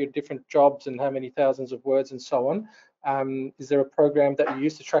talking about your different jobs and how many thousands of words and so on. Is there a program that you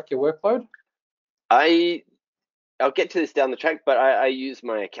use to track your workload? I'll get to this down the track, but I use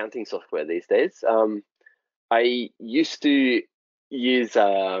my accounting software these days. I used to use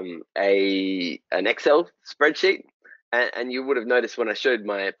an Excel spreadsheet, and you would have noticed when I showed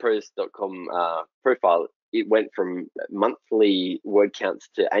my proz.com profile, it went from monthly word counts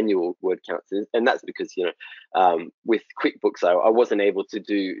to annual word counts, and that's because with QuickBooks I wasn't able to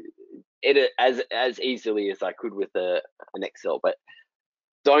do it as easily as I could with an Excel. But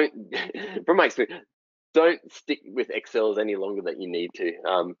from my experience, don't stick with Excels any longer than you need to.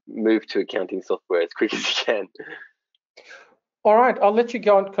 Move to accounting software as quick as you can. All right, I'll let you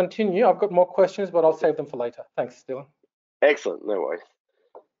go and continue. I've got more questions, but I'll save them for later. Thanks, Dylan. Excellent, no worries.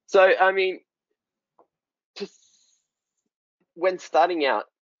 So, I mean, just when starting out,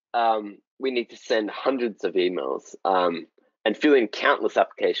 we need to send hundreds of emails and fill in countless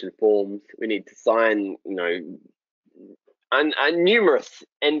application forms. We need to sign, numerous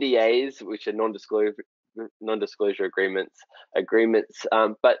NDAs, which are non-disclosure agreements.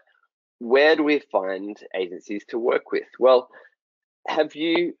 But where do we find agencies to work with? Well, have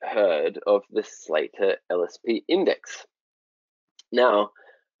you heard of the Slater LSP Index? Now,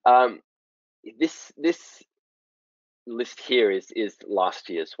 this list here is last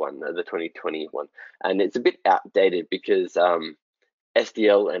year's one, the 2020 one, and it's a bit outdated because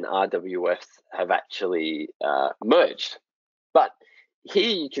SDL and RWS have actually merged. But here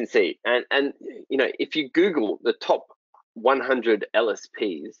you can see, and you know, if you Google the top 100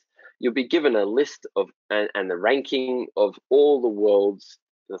 LSPs, you'll be given a list of and the ranking of all the world's,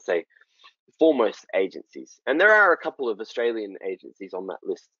 let's say, foremost agencies. And there are a couple of Australian agencies on that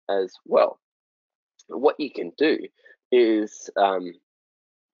list as well. What you can do is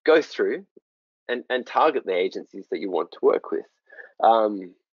go through and target the agencies that you want to work with.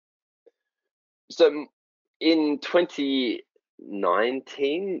 So in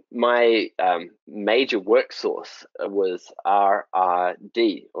 2019, my major work source was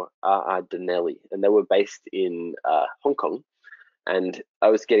RRD, or RR Denelli, and they were based in Hong Kong. And I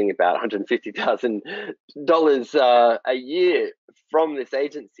was getting about $150,000 a year from this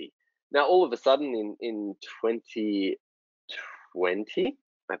agency. Now, all of a sudden in 2020,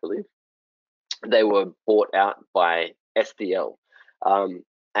 I believe, they were bought out by SDL.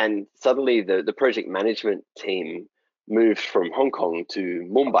 And suddenly the project management team moved from Hong Kong to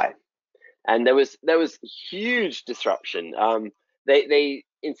Mumbai. And there was huge disruption. They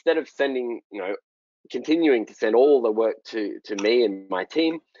instead of sending, you know, continuing to send all the work to me and my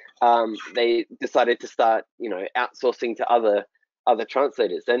team, they decided to start, you know, outsourcing to other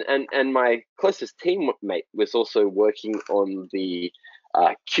translators. And my closest teammate was also working on the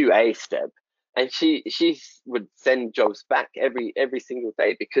QA step, and she would send jobs back every single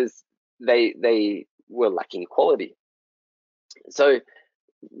day because they were lacking quality. So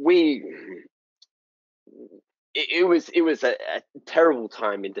it was a terrible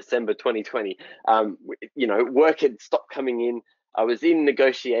time in December 2020. You know, work had stopped coming in. I was in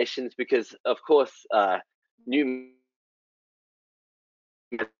negotiations because, of course, new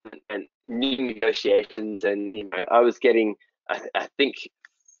negotiations, and you know, I was getting, I think,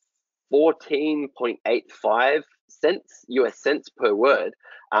 14.85 US cents per word,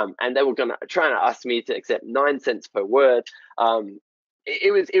 and they were trying to ask me to accept 9 cents per word.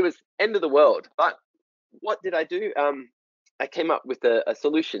 It was end of the world, but what did I do? I came up with a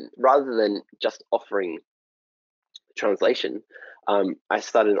solution. Rather than just offering translation, I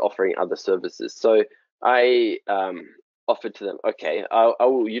started offering other services. So I offered to them, okay, I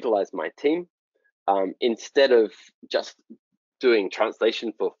will utilize my team. Instead of just doing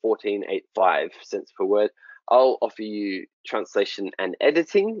translation for 14.85 cents per word, I'll offer you translation and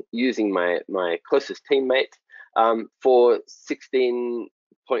editing using my closest teammate for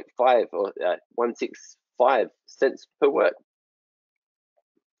 16.5 or 165 cents per word.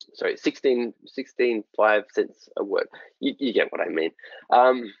 Sorry, 16.5 cents a word. You get what I mean.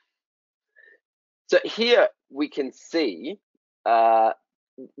 So here we can see the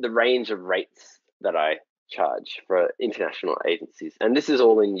range of rates that I charge for international agencies, and this is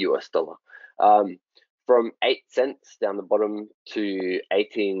all in US dollar. From 8 cents down the bottom to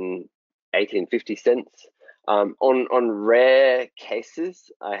 18.50 cents. On rare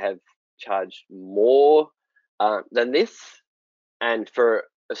cases, I have charged more than this, and for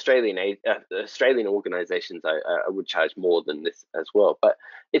Australian organizations, I would charge more than this as well. But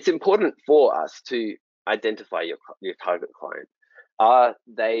it's important for us to identify your target client. Are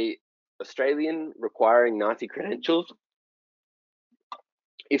they Australian, requiring NAATI credentials?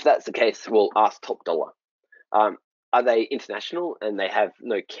 If that's the case, we'll ask top dollar. Are they international and they have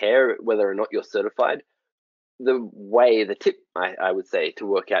no care whether or not you're certified? The tip I would say to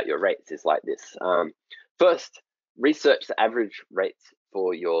work out your rates is like this. First, research the average rates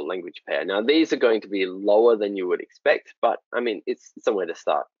for your language pair. Now, these are going to be lower than you would expect, but I mean, it's somewhere to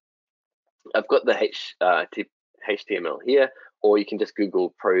start. I've got the HTML here, or you can just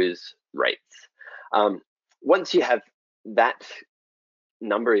Google prose rates. Once you have that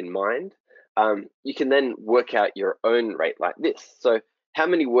number in mind, you can then work out your own rate like this. So how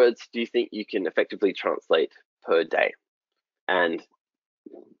many words do you think you can effectively translate per day? And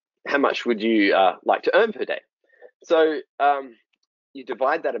how much would you like to earn per day? So you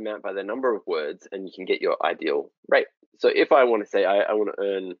divide that amount by the number of words and you can get your ideal rate. So if I want to say I want to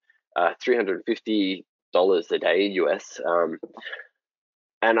earn $350 a day US,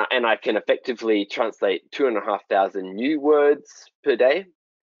 and I can effectively translate 2,500 new words per day,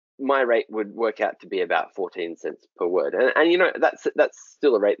 my rate would work out to be about 14 cents per word. And you know, that's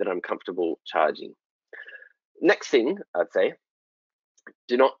still a rate that I'm comfortable charging. Next thing I'd say,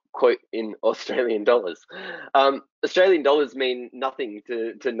 do not quote in Australian dollars. Australian dollars mean nothing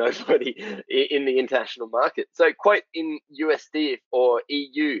to nobody in the international market. So quote in USD or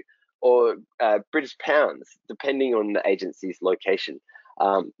EU or British pounds, depending on the agency's location.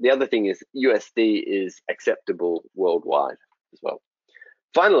 The other thing is USD is acceptable worldwide as well.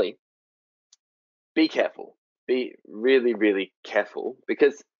 Finally, be careful. Be really, really careful,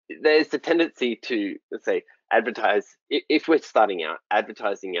 because there's the tendency to, let's say, advertise, if we're starting out,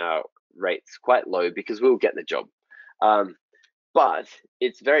 advertising our rates quite low because we'll get the job. But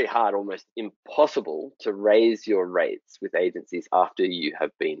it's very hard, almost impossible, to raise your rates with agencies after you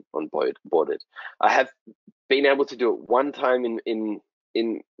have been onboarded. I have been able to do it one time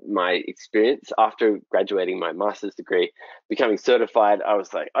in my experience after graduating my master's degree, becoming certified. I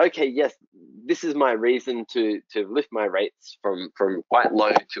was like, okay, yes, this is my reason to lift my rates from quite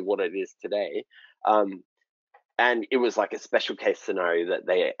low to what it is today. And it was like a special case scenario that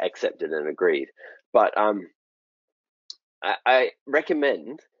they accepted and agreed. But I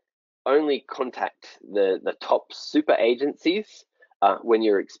recommend only contact the top super agencies when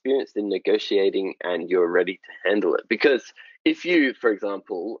you're experienced in negotiating and you're ready to handle it. Because if you, for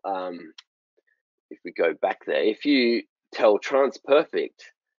example, if we go back there, if you tell TransPerfect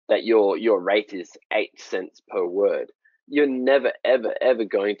that your rate is 8 cents per word, you're never, ever, ever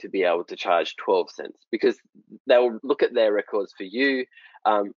going to be able to charge 12 cents, because they'll look at their records for you,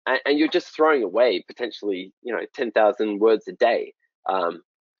 and you're just throwing away potentially, 10,000 words a day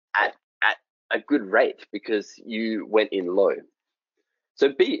at a good rate because you went in low. So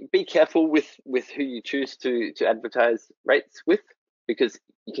be careful with who you choose to advertise rates with, because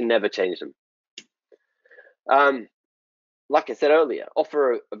you can never change them. Like I said earlier,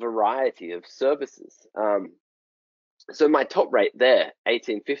 offer a variety of services. So my top rate there,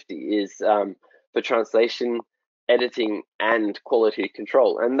 $18.50, is for translation, editing, and quality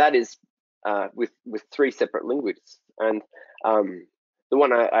control, and that is with 3 separate languages. And the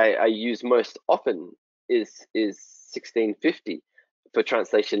one I use most often is $16.50 for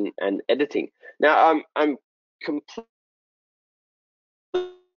translation and editing. Now I'm completely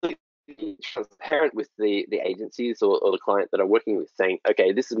transparent with the agencies or the client that I'm working with, saying,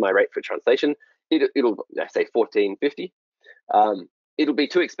 okay, this is my rate for translation. It'll say $14.50. It'll be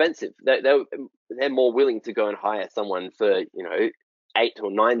too expensive. They're more willing to go and hire someone for 8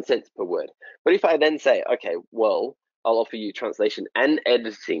 or 9 cents per word. But if I then say, okay, well, I'll offer you translation and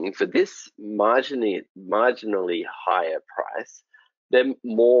editing for this marginally higher price, they're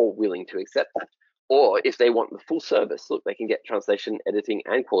more willing to accept that. Or if they want the full service, look, they can get translation, editing,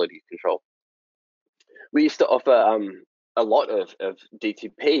 and quality control. We used to offer a lot of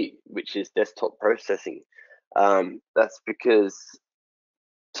DTP, which is desktop processing. That's because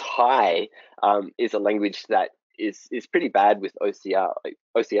Thai is a language that is pretty bad with OCR.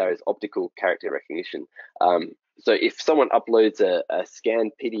 OCR is optical character recognition. So if someone uploads a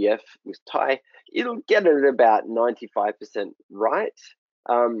scanned PDF with Thai, it'll get it about 95% right.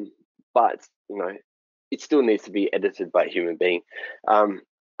 But it still needs to be edited by a human being.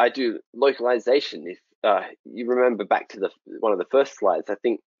 I do localization. If you remember back to one of the first slides, I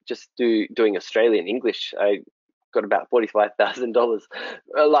think just doing Australian English, I got about $45,000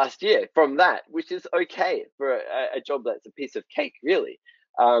 last year from that, which is okay for a job that's a piece of cake, really.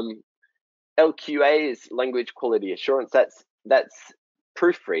 LQA is language quality assurance. That's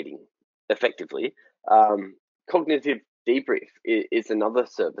proofreading, effectively. Cognitive debrief is another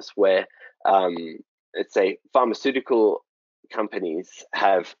service where, let's say, pharmaceutical companies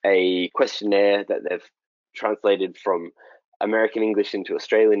have a questionnaire that they've translated from American English into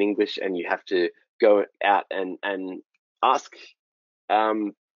Australian English, and you have to go out and ask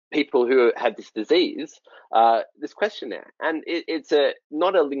people who have this disease this questionnaire. And it's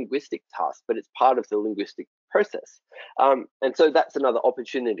not a linguistic task, but it's part of the linguistic process. And so that's another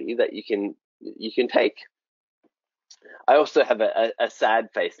opportunity that you can take. I also have a sad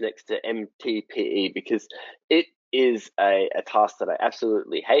face next to MTPE, because it is a task that I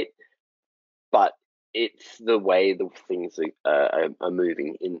absolutely hate, but it's the way the things are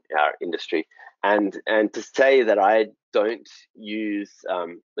moving in our industry. And to say that I don't use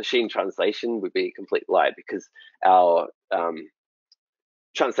machine translation would be a complete lie, because our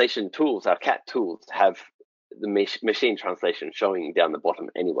translation tools, our CAT tools, have the machine translation showing down the bottom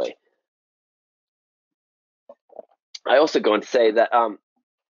anyway. I also go on to say that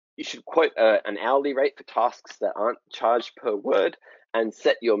you should quote an hourly rate for tasks that aren't charged per word, and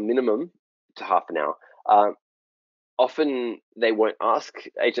set your minimum to half an hour. Often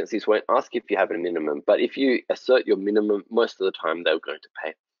agencies won't ask if you have a minimum, but if you assert your minimum, most of the time they're going to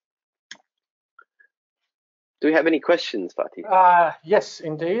pay. Do we have any questions, Fatih? Yes,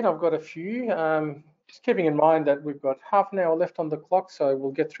 indeed. I've got a few. Just keeping in mind that we've got half an hour left on the clock, so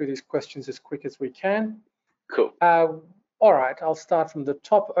we'll get through these questions as quick as we can. Cool. All right, I'll start from the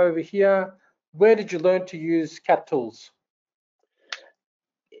top over here. Where did you learn to use CAT tools?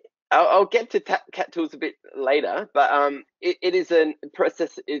 I'll get to CAT tools a bit later, but it is a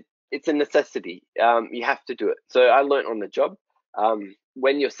process. It's a necessity. You have to do it. So I learned on the job.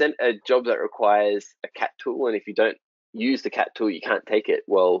 When you're sent a job that requires a CAT tool, and if you don't use the CAT tool, you can't take it.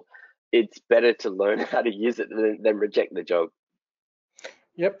 Well, it's better to learn how to use it than reject the job.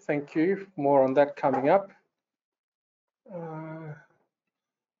 Yep, thank you. More on that coming up.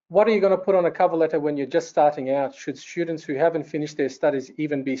 What are you going to put on a cover letter when you're just starting out? Should students who haven't finished their studies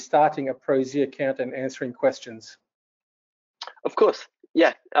even be starting a Pro Z account and answering questions? Of course,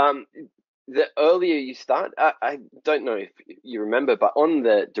 yeah. The earlier you start, I don't know if you remember, but on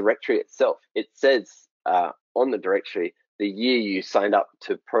the directory itself, it says on the directory the year you signed up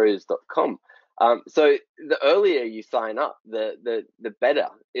to pros.com. So the earlier you sign up, the better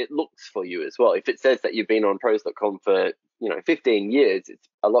it looks for you as well. If it says that you've been on pros.com for 15 years, it's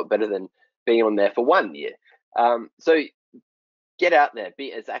a lot better than being on there for 1 year. So get out there,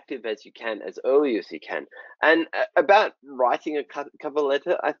 be as active as you can, as early as you can. And about writing a cover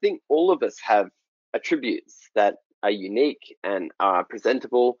letter, I think all of us have attributes that are unique and are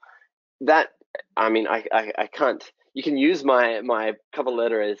presentable. That, I mean, I can't. You can use my cover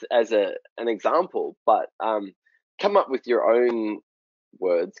letter as an example, but come up with your own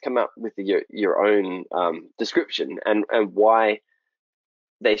words, come up with your own description and why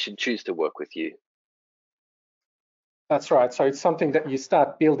they should choose to work with you. That's right. So it's something that you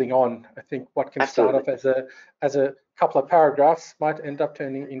start building on. I think what can Absolutely. start off as a couple of paragraphs might end up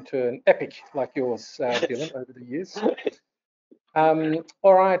turning into an epic like yours, Dylan, over the years.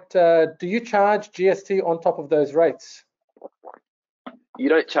 All right. Do you charge GST on top of those rates? You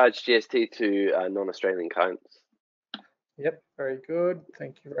don't charge GST to non-Australian clients. Yep, very good.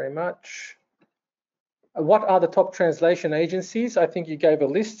 Thank you very much. What are the top translation agencies? I think you gave a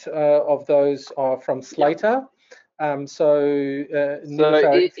list of those are from Slater. Yep. So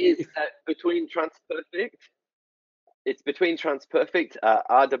it is between TransPerfect. It's between TransPerfect,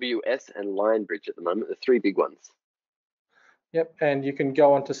 RWS, and Lionbridge at the moment, the three big ones. Yep, and you can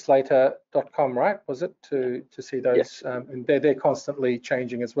go onto slater.com, right? Was it to see those? Yes. And they're constantly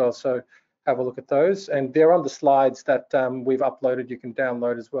changing as well. So have a look at those, and they're on the slides that we've uploaded. You can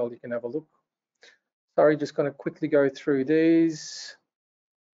download as well. You can have a look. Sorry, just going to quickly go through these.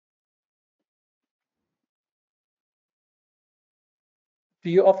 Do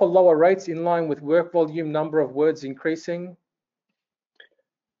you offer lower rates in line with work volume, number of words increasing?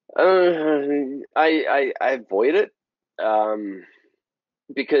 I avoid it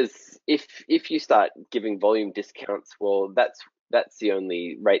because if you start giving volume discounts, well, that's the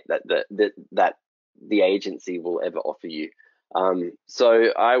only rate that the agency will ever offer you.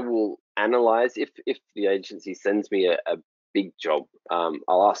 So I will analyze if the agency sends me a big job.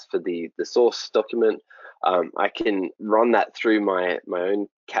 I'll ask for the source document. I can run that through my own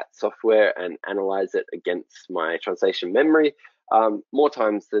CAT software and analyze it against my translation memory. More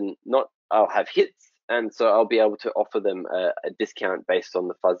times than not, I'll have hits, and so I'll be able to offer them a discount based on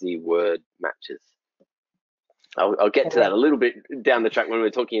the fuzzy word matches. I'll get to that a little bit down the track when we're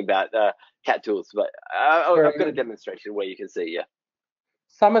talking about CAT tools, but I've got a demonstration where you can see, yeah.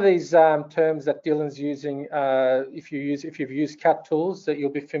 Some of these terms that Dylan's using, if you've used CAT tools, that you'll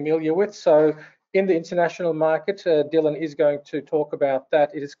be familiar with. So in the international market, Dylan is going to talk about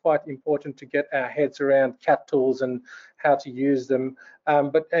that. It is quite important to get our heads around CAT tools and how to use them.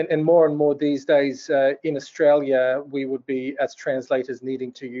 And more these days in Australia, we would be, as translators,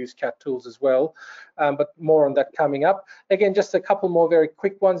 needing to use CAT tools as well. But more on that coming up. Again, just a couple more very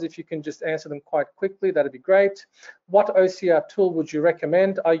quick ones. If you can just answer them quite quickly, that'd be great. What OCR tool would you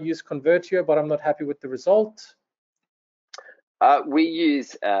recommend? I use Convertio, but I'm not happy with the result. We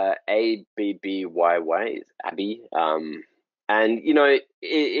use ABBYY, Abby, and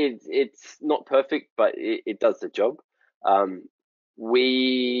it's not perfect, but it does the job.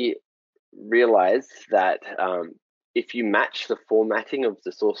 We realized that if you match the formatting of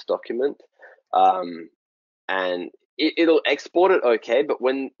the source document, and it'll export it okay, but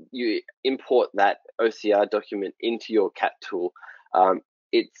when you import that OCR document into your CAT tool,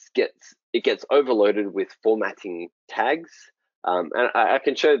 it gets overloaded with formatting tags. And I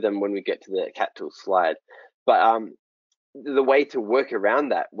can show them when we get to the CAT tool slide. But the way to work around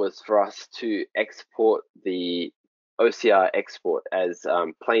that was for us to export the OCR export as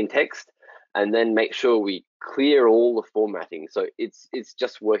plain text, and then make sure we clear all the formatting. So it's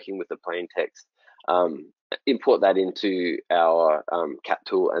just working with the plain text. import that into our CAT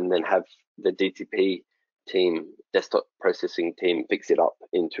tool, and then have the DTP team, desktop processing team, fix it up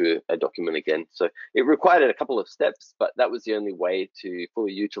into a document again. So it required a couple of steps, but that was the only way to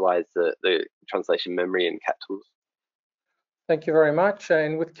fully utilize the translation memory in CAT tools. Thank you very much.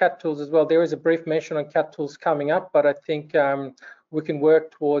 And with CAT tools as well, there is a brief mention on CAT tools coming up, but I think we can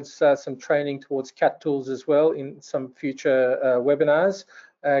work towards some training towards CAT tools as well in some future webinars,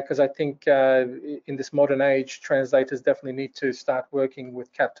 because I think in this modern age, translators definitely need to start working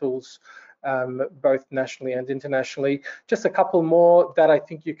with CAT tools, both nationally and internationally. Just a couple more that I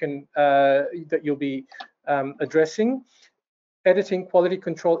think you can that you'll be addressing: editing, quality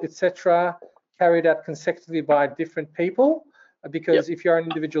control, etc., carried out consecutively by different people. Because if you're an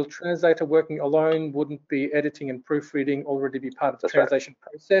individual translator working alone, wouldn't be editing and proofreading already be part of the translation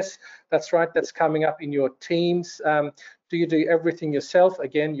process? That's right, that's coming up in your teams. Do you do everything yourself?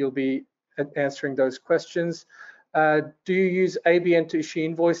 Again, you'll be answering those questions. Do you use ABN to issue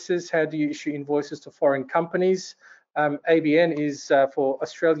invoices? How do you issue invoices to foreign companies? ABN is for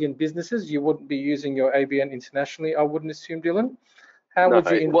Australian businesses. You wouldn't be using your ABN internationally, I wouldn't assume, Dylan. How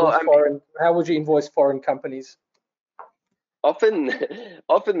would you invoice foreign companies? Often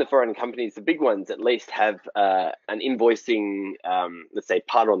the foreign companies, the big ones at least, have an invoicing, let's say,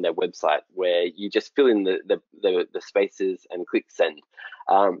 part on their website where you just fill in the spaces and click send.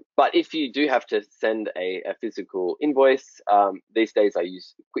 But if you do have to send a physical invoice, these days I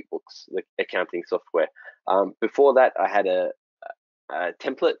use QuickBooks, the accounting software. Before that, I had a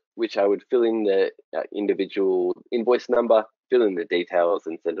template which I would fill in the individual invoice number, fill in the details,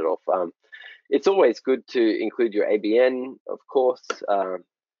 and send it off. It's always good to include your ABN, of course,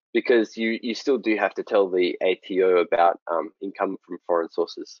 because you still do have to tell the ATO about income from foreign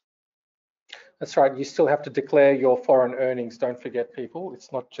sources. That's right. You still have to declare your foreign earnings. Don't forget, people.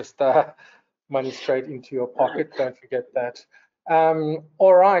 It's not just money straight into your pocket. Don't forget that.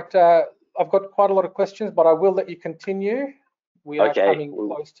 All right. I've got quite a lot of questions, but I will let you continue. We are coming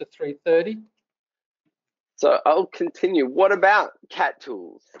close to 3:30. So I'll continue. What about CAT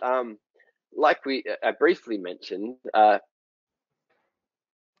tools? Like I briefly mentioned,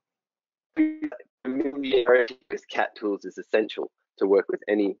 familiarity with CAT tools is essential to work with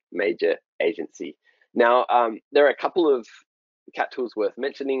any major agency. Now, there are a couple of CAT tools worth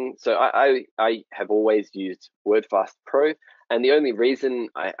mentioning. So I have always used WordFast Pro, and the only reason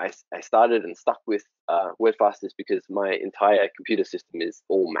I started and stuck with WordFast is because my entire computer system is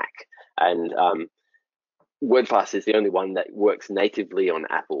all Mac, and WordFast is the only one that works natively on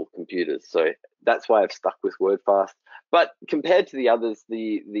Apple computers, so that's why I've stuck with WordFast. But compared to the others,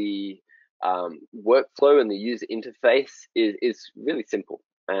 the workflow and the user interface is really simple,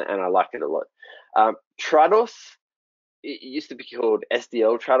 and I like it a lot. Trados, it used to be called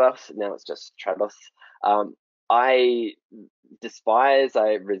SDL Trados, now it's just Trados. I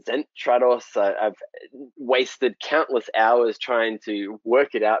resent Trados. I've wasted countless hours trying to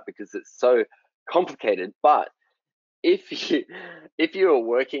work it out because it's so complicated. But if you are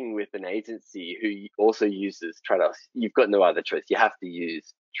working with an agency who also uses Trados, you've got no other choice. You have to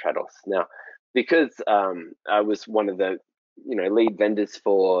use Trados. Now, because I was one of the lead vendors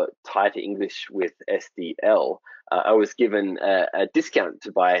for Thai to English with SDL, I was given a discount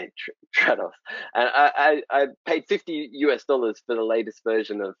to buy Trados, and I paid $50 for the latest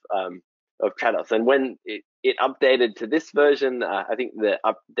version of Trados. And when it updated to this version, I think the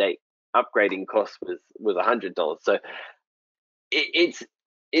upgrading cost was $100. So it's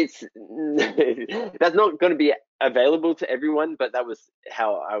that's not going to be available to everyone, but that was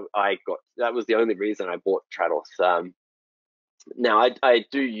how that was the only reason I bought Trados. Now I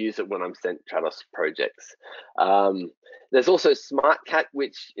do use it when I'm sent Trados projects. There's also SmartCat,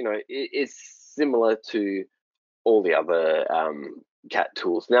 which is similar to all the other CAT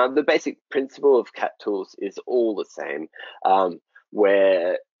tools. Now, the basic principle of CAT tools is all the same,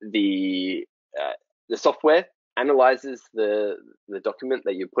 where the software analyzes the document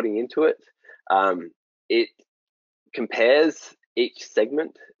that you're putting into it. It compares each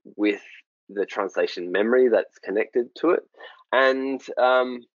segment with the translation memory that's connected to it, and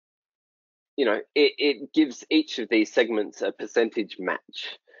it gives each of these segments a percentage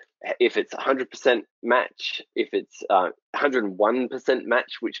match. If it's 100% match, if it's 101%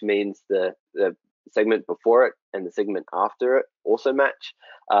 match, which means the segment before it and the segment after it also match.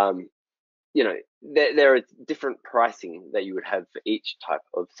 There are different pricing that you would have for each type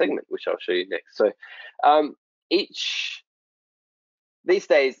of segment, which I'll show you next. So these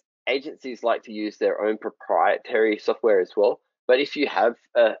days, agencies like to use their own proprietary software as well. But if you have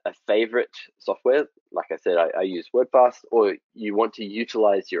a favorite software, like I said, I use WordFast, or you want to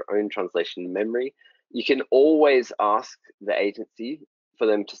utilize your own translation memory, You can always ask the agency for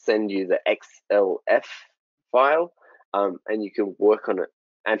them to send you the XLF file, and you can work on it,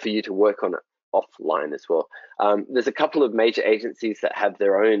 and for you to work on it offline as well. There's a couple of major agencies that have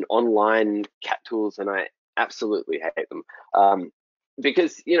their own online CAT tools, and I absolutely hate them,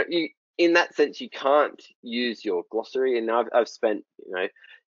 because in that sense you can't use your glossary. And I've spent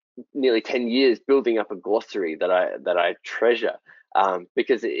nearly 10 years building up a glossary that I treasure,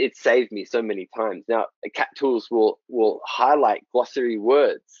 because it saved me so many times. Now, CAT tools will highlight glossary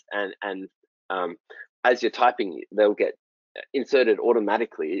words, and as you're typing, they'll get inserted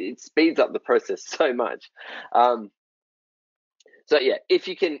automatically. It speeds up the process so much. So yeah, if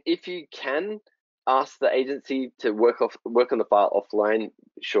you can ask the agency to work on the file offline,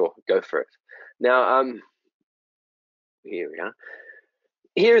 sure, go for it. Now, here we are.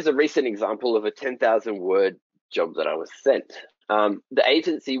 Here is a recent example of a 10,000 word job that I was sent. The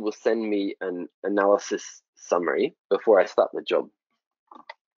agency will send me an analysis summary before I start the job.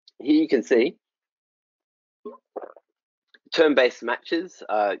 Here you can see term-based matches,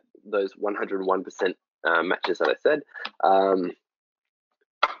 those 101% matches that I said. Oh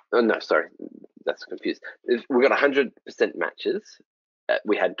no, sorry, that's confused. We've got 100% matches.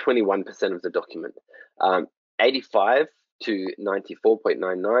 We had 21% of the document. 85 to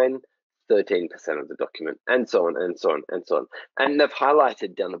 94.99, 13% of the document, and so on, and so on, and so on. And they've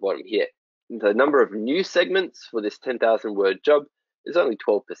highlighted down the bottom here, the number of new segments for this 10,000 word job is only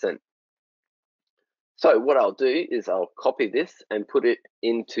 12%. So what I'll do is I'll copy this and put it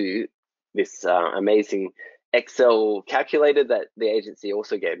into this amazing Excel calculator that the agency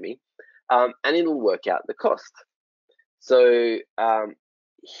also gave me, and it'll work out the cost. So on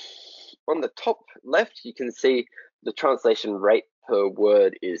the top left, you can see the translation rate per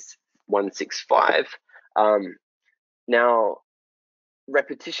word is 165. Now,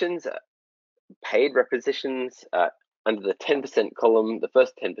 repetitions, paid repetitions, under the 10% column, the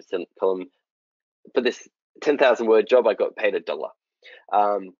first 10% column, for this 10,000 word job, I got paid $1.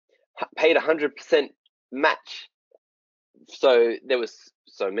 Paid 100% match. So there was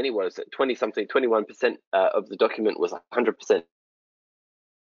so many words that 20-something, 21% of the document was 100%.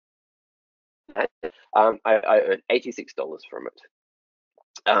 I earned $86 from it.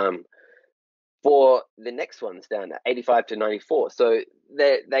 For the next ones down at 85 to 94, so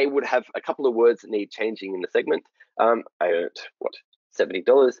they would have a couple of words that need changing in the segment. I earned what, $70,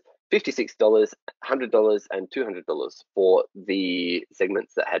 $56, $100, and $200 for the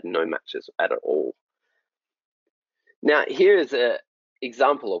segments that had no matches at all. Now, here is an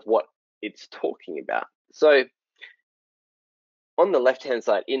example of what it's talking about. So on the left-hand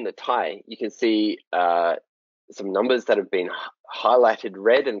side in the tie, you can see some numbers that have been highlighted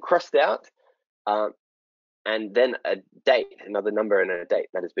red and crossed out, and then a date, another number and a date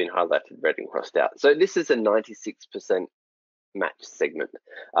that has been highlighted red and crossed out. So this is a 96% match segment.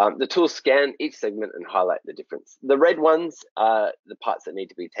 The tools scan each segment and highlight the difference. The red ones are the parts that need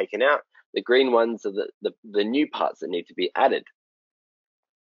to be taken out. The green ones are the new parts that need to be added.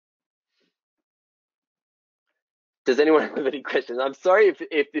 Does anyone have any questions? I'm sorry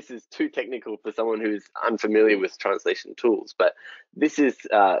if this is too technical for someone who's unfamiliar with translation tools, but this is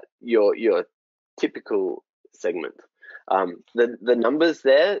your typical segment. The numbers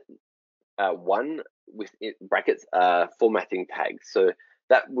there, one with brackets, formatting tags. So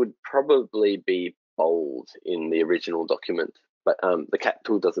that would probably be bold in the original document, but the CAT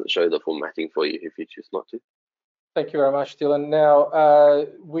tool doesn't show the formatting for you if you choose not to. Thank you very much, Dylan. Now,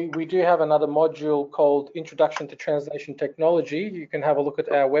 we do have another module called Introduction to Translation Technology. You can have a look at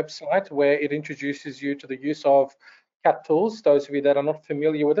our website where it introduces you to the use of CAT tools. Those of you that are not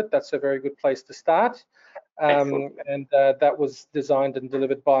familiar with it, that's a very good place to start. And that was designed and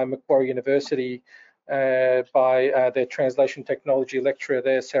delivered by Macquarie University by their translation technology lecturer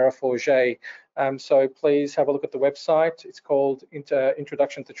there, Sarah Forget. So please have a look at the website. It's called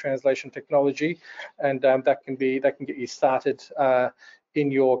Introduction to Translation Technology, and that can get you started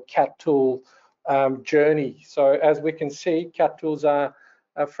in your CAT tool journey. So as we can see, CAT tools are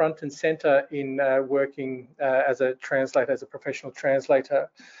front and center in working as a translator, as a professional translator.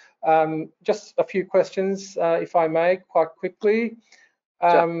 Just a few questions, if I may, quite quickly.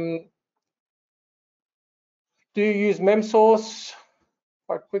 Sure. Do you use MemSource?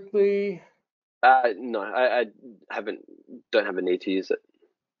 Quite quickly. No, I don't have a need to use it.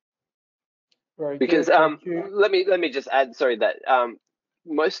 Very because good, let me just add, sorry, that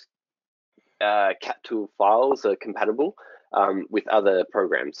most CAT tool files are compatible with other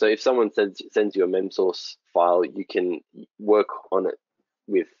programs. So if someone sends you a MemSource file, you can work on it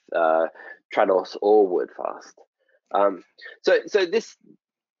with Trados or WordFast. So this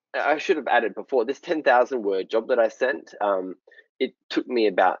I should have added before, this 10,000 word job that I sent, it took me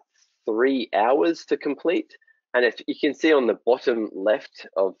about 3 hours to complete. And if you can see on the bottom left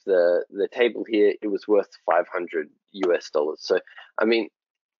of the table here, it was worth 500 US dollars. So, I mean,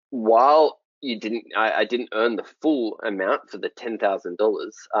 while I didn't earn the full amount for the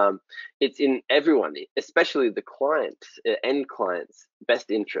 $10,000. It's in everyone, especially the client, end client's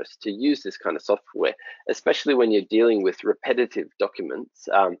best interest to use this kind of software, especially when you're dealing with repetitive documents.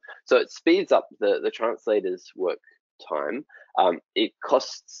 So it speeds up the translator's work time. It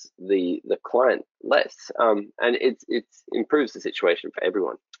costs the client less, and it improves the situation for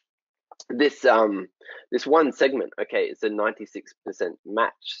everyone. This one segment, okay, it's a 96%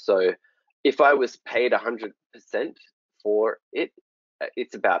 match. So if I was paid 100% for it,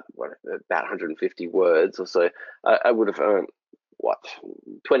 it's about 150 words or so. I would have earned what,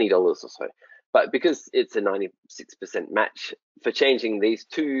 $20 or so. But because it's a 96% match, for changing these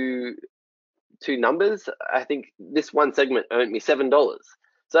two numbers, I think this one segment earned me $7.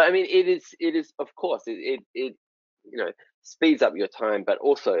 So I mean, it is of course it you know, speeds up your time, but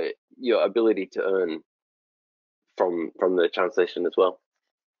also your ability to earn from the translation as well.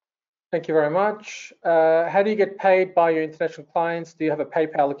 Thank you very much. How do you get paid by your international clients? Do you have a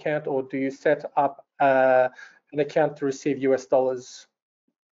PayPal account, or do you set up an account to receive US dollars?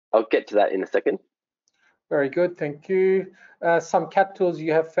 I'll get to that in a second. Very good, thank you. Some CAT tools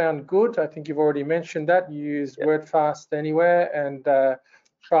you have found good. I think you've already mentioned that. You use WordFast Anywhere and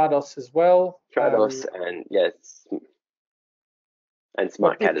Trados as well. Trados and yes, and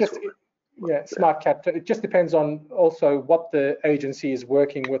SmartCat as well. Yeah, SmartCat. It just depends on also what the agency is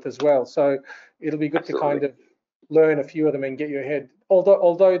working with as well. So it'll be good to kind of learn a few of them and get your head.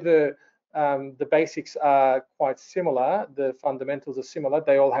 Although the basics are quite similar, the fundamentals are similar,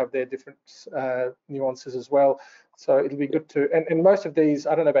 they all have their different nuances as well. So it'll be good to, and most of these,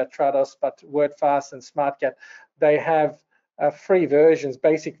 I don't know about Trados, but WordFast and SmartCat, they have free versions,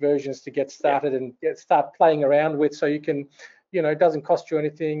 basic versions to get started and start playing around with, so you can, you know, it doesn't cost you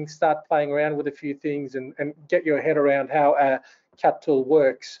anything, start playing around with a few things and get your head around how a CAT tool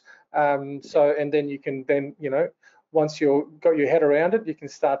works. So, and then you can then, you know, once you've got your head around it, you can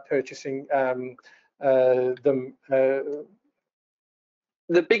start purchasing them.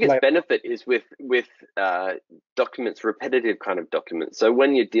 The biggest benefit is with documents, repetitive kind of documents. So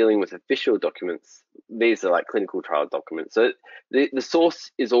when you're dealing with official documents, these are like clinical trial documents. So the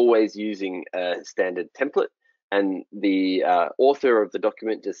source is always using a standard template, and the author of the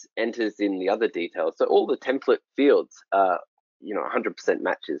document just enters in the other details. So all the template fields are, you know, 100%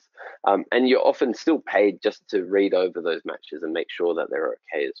 matches, and you're often still paid just to read over those matches and make sure that they're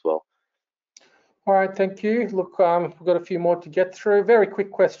okay as well. All right, thank you. Look, we've got a few more to get through. Very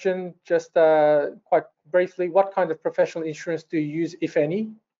quick question, just quite briefly. What kind of professional insurance do you use, if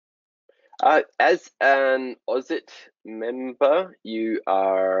any? As an AUSIT member, you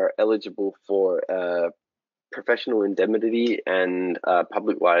are eligible for professional indemnity and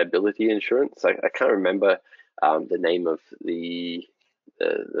public liability insurance. I can't remember the name of the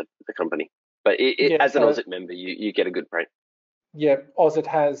company, but as an AUSIT member, you get a good rate. Yeah, AUSIT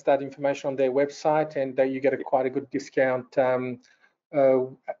has that information on their website, and you get quite a good discount as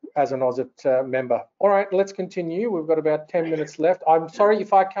an AUSIT member. All right, let's continue. We've got about 10 minutes left. I'm sorry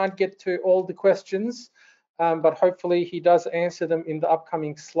if I can't get to all the questions, but hopefully he does answer them in the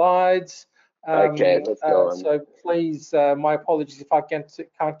upcoming slides. Okay, let's go on. So please, my apologies if I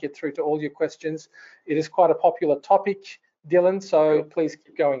can't get through to all your questions. It is quite a popular topic, Dylan, so please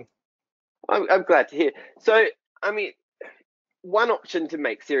keep going. I'm glad to hear. So, I mean, one option to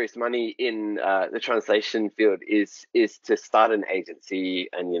make serious money in the translation field is to start an agency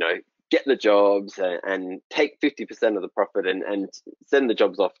and, you know, get the jobs and take 50% of the profit and send the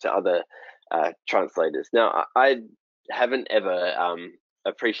jobs off to other translators. Now, I haven't ever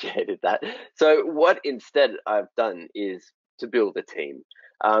appreciated that. So what instead I've done is to build a team.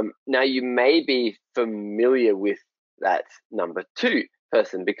 Now, you may be familiar with that number 2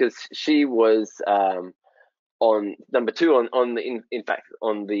 person, because she was on number 2 on the in fact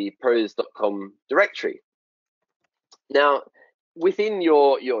on the pros.com directory. Now, within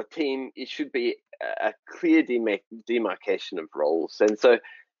your team, it should be a clear demarcation of roles. And so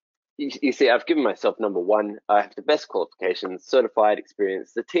you see, I've given myself number 1. I have the best qualifications, certified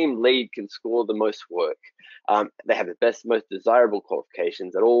experience. The team lead can score the most work. They have the best, most desirable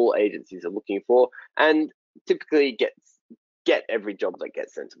qualifications that all agencies are looking for, and typically get every job that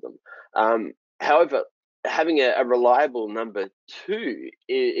gets sent to them. However, having a reliable number 2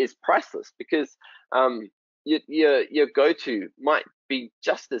 is priceless, because your go-to might be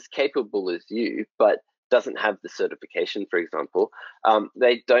just as capable as you, but doesn't have the certification, for example,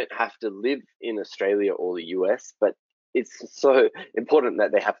 they don't have to live in Australia or the US, but it's so important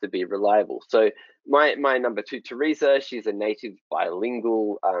that they have to be reliable. So my number 2, Teresa, she's a native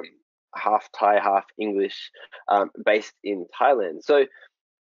bilingual, half Thai, half English, based in Thailand. So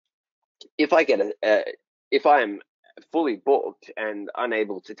if I get if I'm fully booked and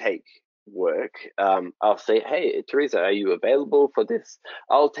unable to take work, I'll say, hey, Teresa, are you available for this?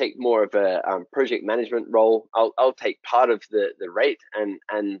 I'll take more of a project management role. I'll take part of the rate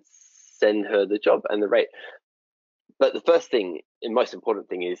and send her the job and the rate. But the first thing and most important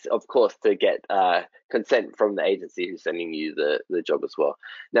thing is, of course, to get consent from the agency who's sending you the job as well.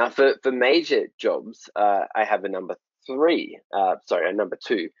 Now, for major jobs, I have a number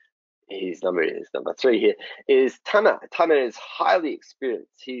 2. His number 3 here is Tana. Tana is highly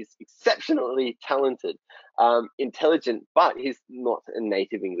experienced. He's exceptionally talented, intelligent, but he's not a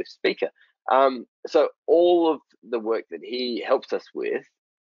native English speaker. So all of the work that he helps us with,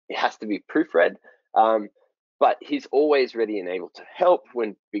 it has to be proofread. But he's always ready and able to help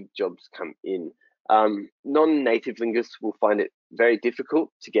when big jobs come in. Non-native linguists will find it very difficult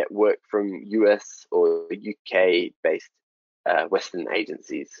to get work from US or UK-based Western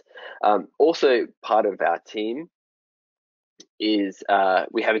agencies. Also, part of our team is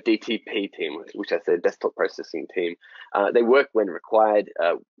we have a DTP team, which I said, desktop processing team. They work when required.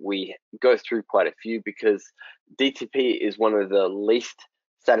 We go through quite a few because DTP is one of the least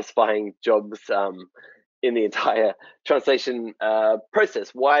satisfying jobs in the entire translation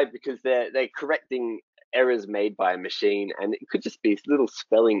process. Why? Because they're correcting errors made by a machine, and it could just be little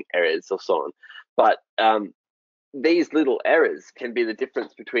spelling errors or so on. But these little errors can be the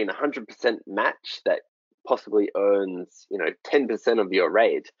difference between 100% match that possibly earns 10% of your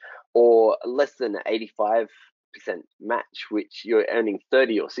rate, or less than 85% match, which you're earning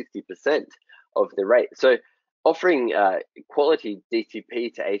 30 or 60% of the rate. So offering quality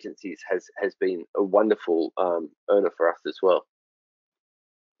DTP to agencies has been a wonderful earner for us as well.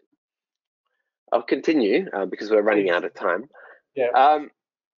 I'll continue because we're running out of time. Yeah.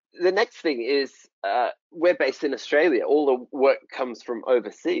 The next thing is we're based in Australia. All the work comes from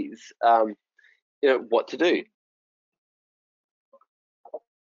overseas. What to do?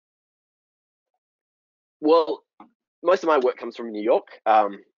 Well, most of my work comes from New York.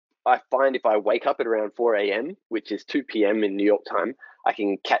 I find if I wake up at around 4 a.m., which is 2 p.m. in New York time, I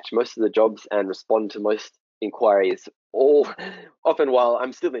can catch most of the jobs and respond to most inquiries, all often while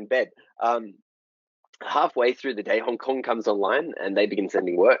I'm still in bed. Halfway through the day, Hong Kong comes online and they begin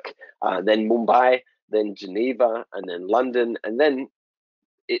sending work. Then Mumbai, then Geneva, and then London, and then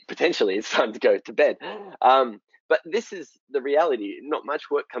potentially it's time to go to bed. But this is the reality. Not much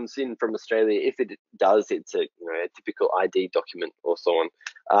work comes in from Australia. If it does, it's a typical ID document or so on.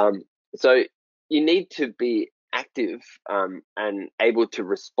 So you need to be active and able to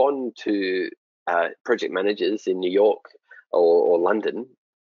respond to project managers in New York or London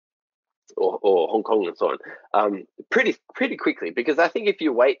or Hong Kong and so on pretty quickly, because I think if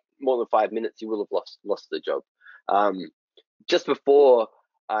you wait more than 5 minutes, you will have lost the job. Just before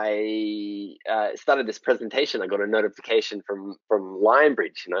I started this presentation, I got a notification from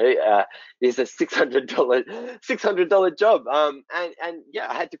Lionbridge. There's a $600 job, and yeah,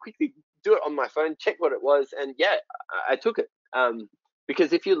 I had to quickly do it on my phone, check what it was, and yeah, I took it.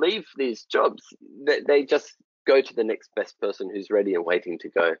 Because if you leave these jobs, they just go to the next best person who's ready and waiting to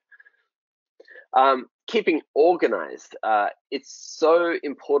go. Keeping organized. It's so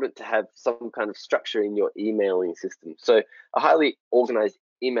important to have some kind of structure in your emailing system. So a highly organized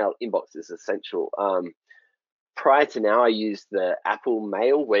email inbox is essential. Prior to now, I used the Apple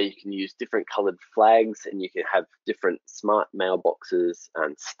Mail, where you can use different colored flags and you can have different smart mailboxes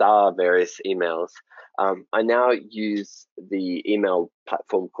and star various emails. I now use the email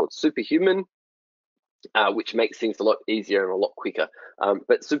platform called Superhuman, which makes things a lot easier and a lot quicker.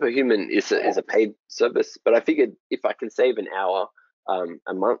 But Superhuman is a paid service, but I figured if I can save an hour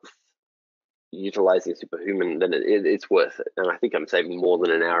a month utilizing Superhuman, then it's worth it. And I think I'm saving more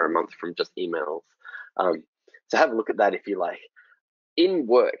than an hour a month from just emails. So have a look at that if you like. In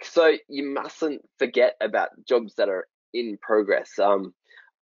work, so you mustn't forget about jobs that are in progress.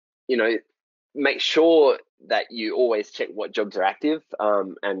 Make sure that you always check what jobs are active,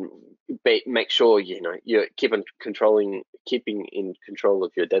 and make sure you're keeping in control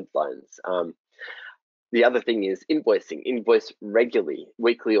of your deadlines. The other thing is invoicing. Invoice regularly,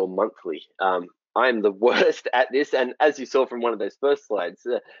 weekly or monthly. I'm the worst at this, and as you saw from one of those first slides,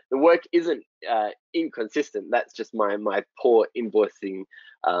 the work isn't inconsistent. That's just my poor invoicing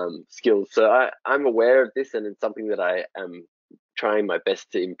skills. So I'm aware of this, and it's something that I am trying my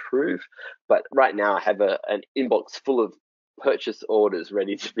best to improve. But right now I have an inbox full of purchase orders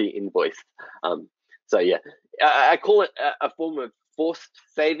ready to be invoiced. So yeah, I call it a form of forced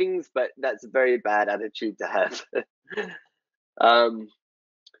savings, but that's a very bad attitude to have.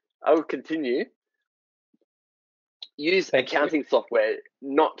 I will continue. Use accounting software,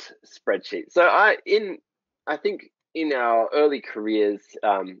 not spreadsheets. So I think in our early careers,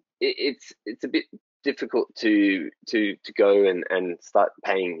 it's a bit difficult to go and start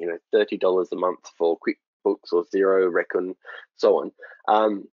paying $30 a month for QuickBooks or Xero, Recon, so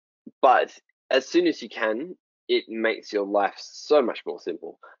on. But as soon as you can, it makes your life so much more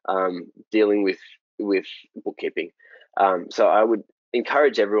simple dealing with bookkeeping. So I would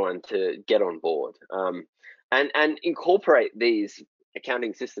encourage everyone to get on board and incorporate these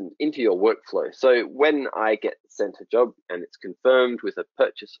accounting systems into your workflow. So when I get sent a job and it's confirmed with a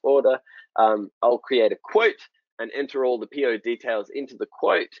purchase order, I'll create a quote and enter all the PO details into the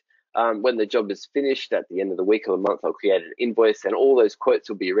quote. When the job is finished at the end of the week or the month, I'll create an invoice, and all those quotes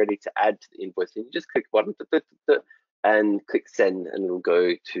will be ready to add to the invoice. And you just click button and click send, and it'll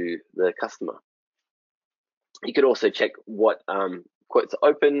go to the customer. You could also check what quotes are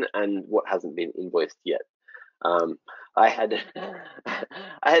open and what hasn't been invoiced yet. I had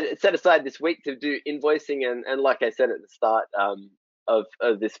set aside this week to do invoicing, and like I said at the start of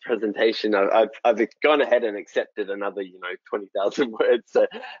this presentation, I've gone ahead and accepted another 20,000 words. So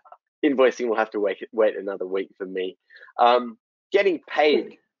invoicing will have to wait another week for me. Getting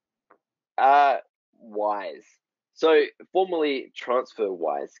paid, Wise. So formerly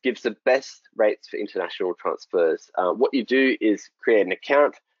TransferWise gives the best rates for international transfers. What you do is create an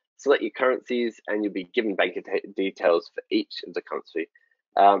account, select your currencies, and you'll be given bank details for each of the currency.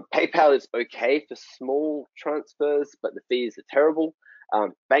 PayPal is okay for small transfers, but the fees are terrible.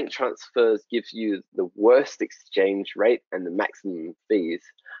 Bank transfers gives you the worst exchange rate and the maximum fees.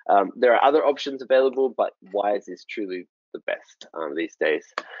 There are other options available, but Wise is truly the best these days.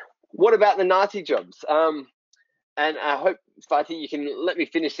 What about the NAATI jobs? And I hope, Fatih, you can let me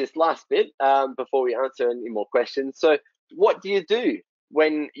finish this last bit before we answer any more questions. So what do you do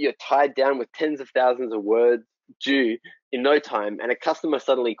when you're tied down with tens of thousands of words due in no time and a customer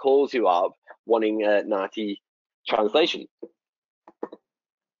suddenly calls you up wanting a NAATI translation?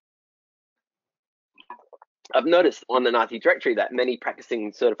 I've noticed on the NAATI directory that many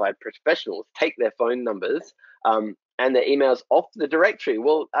practicing certified professionals take their phone numbers and their emails off the directory.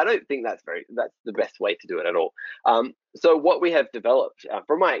 Well, I don't think that's the best way to do it at all. So what we have developed,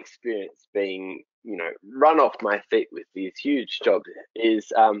 from my experience being run off my feet with these huge jobs,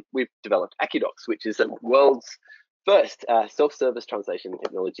 is we've developed AccuDocs, which is the world's first self-service translation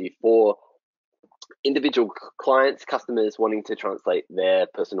technology for individual clients, customers wanting to translate their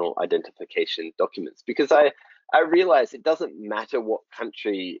personal identification documents. Because I realize it doesn't matter what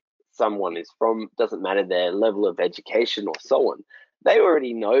country someone is from, doesn't matter their level of education or so on. They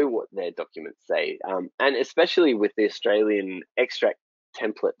already know what their documents say. And especially with the Australian extract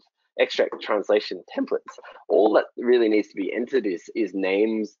translation templates, all that really needs to be entered is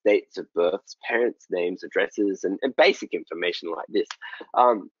names, dates of births, parents' names, addresses, and basic information like this.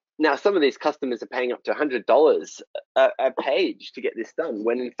 Now, some of these customers are paying up to $100 a page to get this done,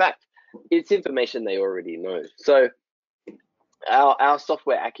 when in fact, it's information they already know. So our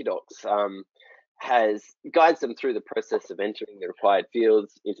software AccuDocs guides them through the process of entering the required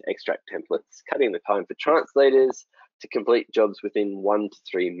fields into extract templates, cutting the time for translators to complete jobs within 1 to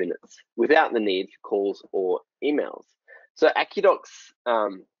 3 minutes without the need for calls or emails. So AccuDocs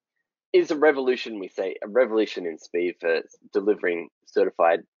is a revolution, we say, a revolution in speed for delivering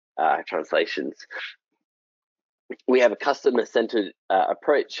certified translations. We have a customer-centered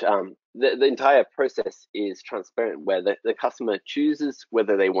approach. The entire process is transparent, where the customer chooses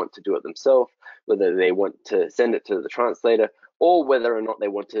whether they want to do it themselves, whether they want to send it to the translator, or whether or not they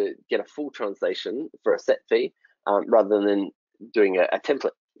want to get a full translation for a set fee rather than doing a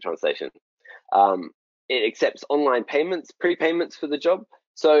template translation. It accepts online payments, prepayments for the job.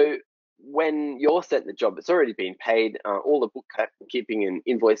 So when you're sent the job, it's already been paid. All the bookkeeping and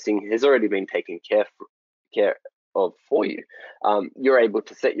invoicing has already been taken care of for you. You're able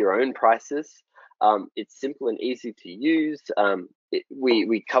to set your own prices. It's simple and easy to use.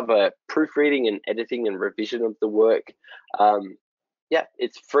 We cover proofreading and editing and revision of the work. Yeah,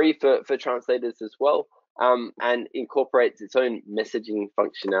 it's free for translators as well, and incorporates its own messaging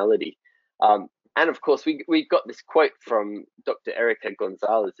functionality. And of course, we got this quote from Dr. Erica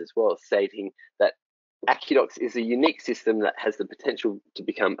Gonzalez as well, stating that AccuDocs is a unique system that has the potential to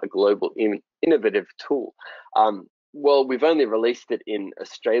become a global innovative tool. Well, we've only released it in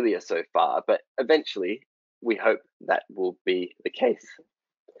Australia so far, but eventually we hope that will be the case.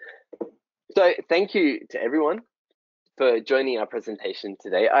 So thank you to everyone for joining our presentation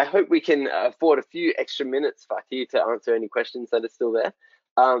today. I hope we can afford a few extra minutes, Fatih, to answer any questions that are still there.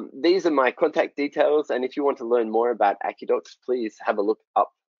 These are my contact details, and if you want to learn more about AccuDocs, please have a look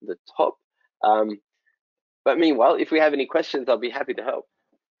up the top. But meanwhile, if we have any questions, I'll be happy to help.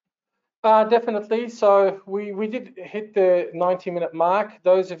 Definitely. So we did hit the 90-minute mark.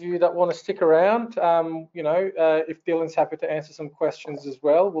 Those of you that want to stick around, if Dylan's happy to answer some questions as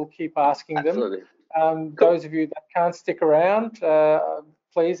well, we'll keep asking Absolutely. them. Cool. Those of you that can't stick around,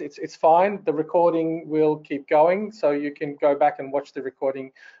 please, it's fine. The recording will keep going, so you can go back and watch the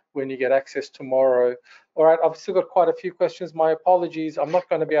recording when you get access tomorrow. All right, I've still got quite a few questions. My apologies, I'm not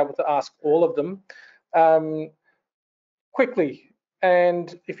going to be able to ask all of them. Quickly,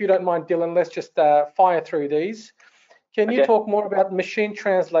 and if you don't mind, Dylan, let's just fire through these. Can you talk more about machine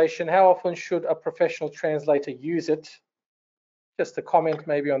translation? How often should a professional translator use it? Just a comment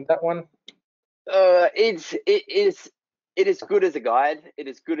maybe on that one. It is good as a guide. It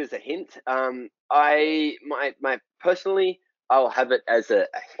is good as a hint. Personally, I'll have it as a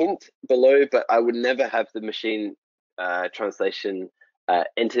hint below, but I would never have the machine translation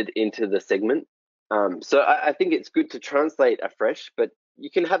entered into the segment. So I think it's good to translate afresh, but you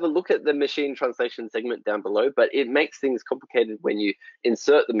can have a look at the machine translation segment down below, but it makes things complicated when you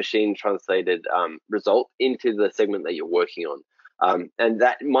insert the machine translated result into the segment that you're working on. And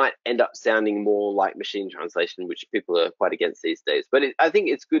that might end up sounding more like machine translation, which people are quite against these days. But I think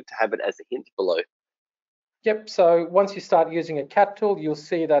it's good to have it as a hint below. Yep, so once you start using a CAT tool, you'll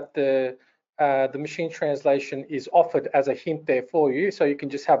see that the machine translation is offered as a hint there for you, so you can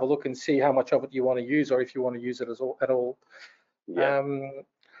just have a look and see how much of it you want to use, or if you want to use it at all. Yeah.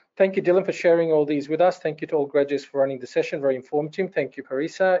 Thank you, Dylan, for sharing all these with us. Thank you to all graduates for running the session. Very informative. Thank you,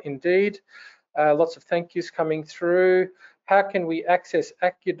 Parisa. Indeed. Lots of thank yous coming through. How can we access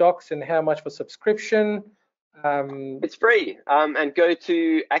AccuDocs and how much for subscription? It's free. And go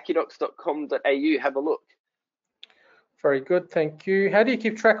to accudocs.com.au, have a look. Very good, thank you. How do you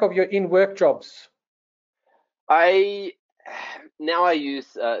keep track of your in-work jobs? Now I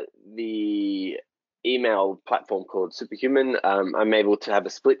use the email platform called Superhuman. I'm able to have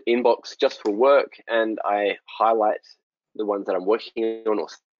a split inbox just for work, and I highlight the ones that I'm working on,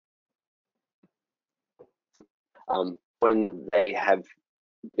 or when they have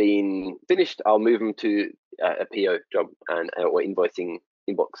been finished, I'll move them to a PO job or invoicing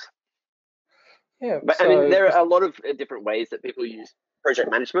inbox. Yeah, but so I mean, there are a lot of different ways that people use project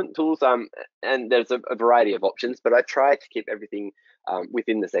management tools, and there's a variety of options, but I try to keep everything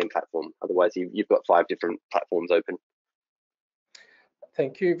within the same platform. Otherwise, you've got 5 different platforms open.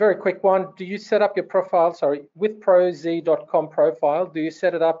 Thank you. Very quick one. Do you set up your profile, with proz.com profile, do you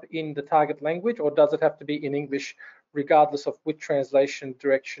set it up in the target language, or does it have to be in English, regardless of which translation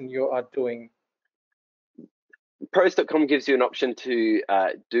direction you are doing? Proz.com gives you an option to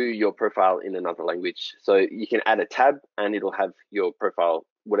do your profile in another language. So you can add a tab and it'll have your profile,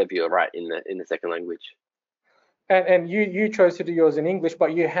 whatever you write in the second language. And you chose to do yours in English,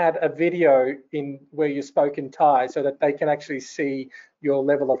 but you had a video in where you spoke in Thai so that they can actually see your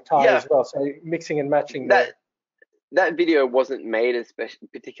level of Thai as well. So mixing and matching that video wasn't made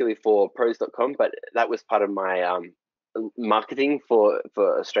particularly for Proz.com, but that was part of my marketing for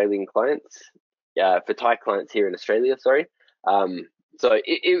Australian clients. For Thai clients here in Australia, sorry. So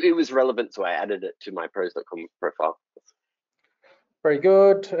it was relevant, so I added it to my Proz.com profile. Very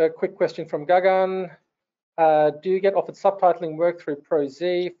good. A quick question from Gagan. Do you get offered subtitling work through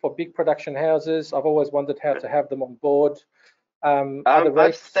ProZ for big production houses? I've always wondered how to have them on board.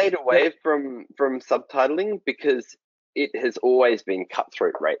 I've stayed away from subtitling because it has always been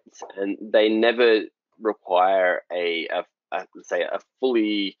cutthroat rates, and they never require a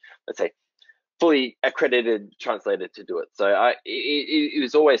fully accredited translator to do it. So it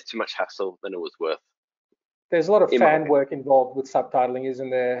was always too much hassle than it was worth. There's a lot of fan work involved with subtitling, isn't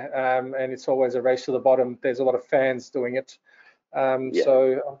there? And it's always a race to the bottom. There's a lot of fans doing it.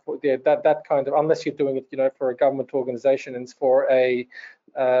 So yeah, that kind of, unless you're doing it, for a government organization and for a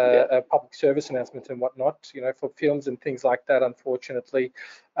public service announcement and whatnot, for films and things like that, unfortunately,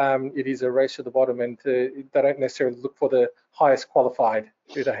 it is a race to the bottom, and they don't necessarily look for the highest qualified,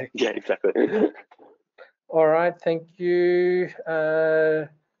 do they? Yeah, exactly. All right, thank you.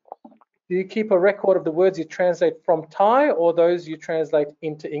 Do you keep a record of the words you translate from Thai or those you translate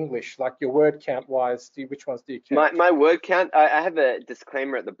into English, like your word count wise? Which ones do you count? My word count, I have a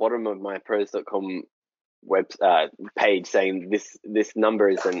disclaimer at the bottom of my proz.com web page saying this number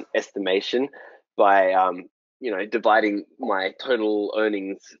is an estimation by dividing my total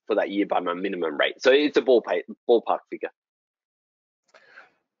earnings for that year by my minimum rate. So it's a ballpark figure.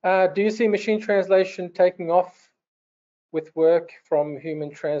 Do you see machine translation taking off with work from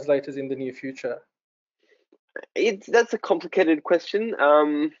human translators in the near future? That's a complicated question.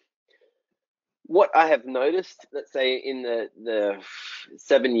 What I have noticed, let's say in the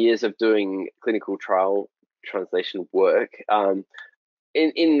 7 years of doing clinical trial translation work,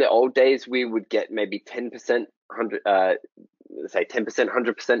 in the old days we would get maybe 10%,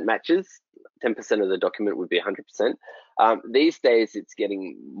 100% matches. 10% of the document would be 100%. These days it's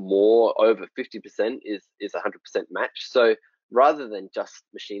getting more, over 50% is 100% match. So rather than just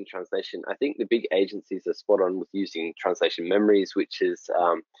machine translation, I think the big agencies are spot on with using translation memories, which is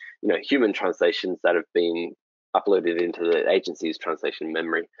human translations that have been uploaded into the agency's translation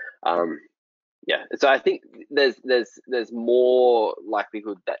memory. So I think there's more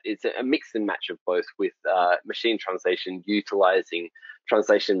likelihood that it's a mix and match of both, with machine translation utilizing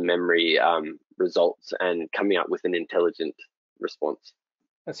translation memory results and coming up with an intelligent response.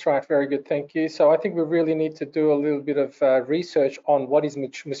 That's right, very good, thank you. So I think we really need to do a little bit of research on what is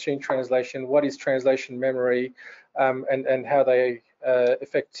machine translation, what is translation memory, and how they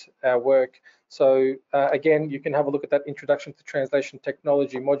affect our work. So again, you can have a look at that Introduction to Translation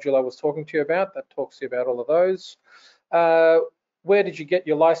Technology module I was talking to you about. That talks to you about all of those. Where did you get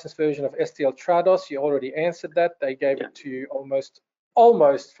your licensed version of STL Trados? You already answered that. They gave it to you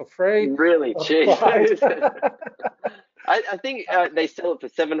almost for free. Really cheap. I think they sell it for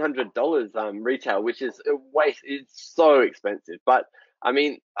 $700 retail, which is a waste. It's so expensive. But I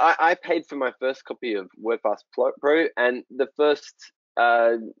mean, I paid for my first copy of WordFast Pro, and the first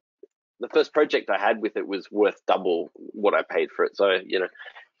project I had with it was worth double what I paid for it. So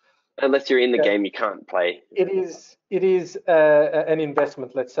unless you're in the game, you can't play. It is an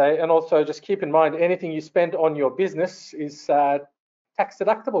investment, let's say, and also just keep in mind anything you spend on your business is tax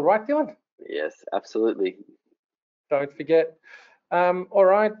deductible, right, Dylan? Yes, absolutely. Don't forget. All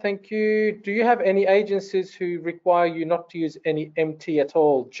right, thank you. Do you have any agencies who require you not to use any MT at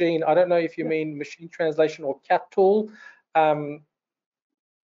all? Gene, I don't know if you mean machine translation or CAT tool.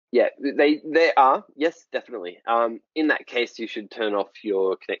 Yeah, they are. Yes, definitely. In that case, you should turn off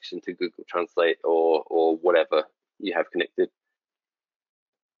your connection to Google Translate or whatever you have connected.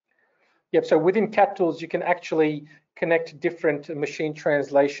 Yep, so within CAT tools, you can actually connect different machine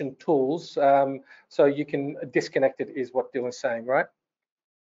translation tools. So you can disconnect it, is what Dylan's saying, right?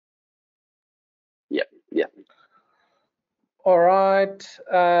 Yep. All right,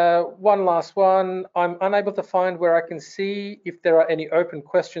 one last one. I'm unable to find where I can see if there are any open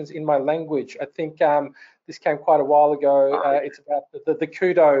questions in my language. I think this came quite a while ago. It's about the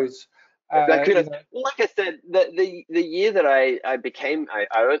kudos. Kudos. Like I said, the year that I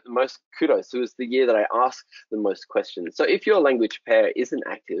earned the most kudos. It was the year that I asked the most questions. So if your language pair isn't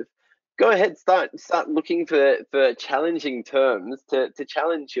active, go ahead, start looking for challenging terms to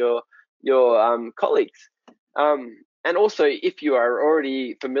challenge your colleagues. And also, if you are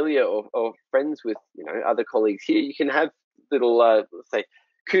already familiar or friends with other colleagues here, you can have little let's say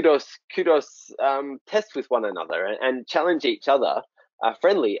kudos tests with one another and challenge each other.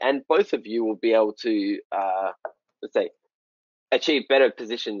 Friendly, and both of you will be able to, let's say, achieve better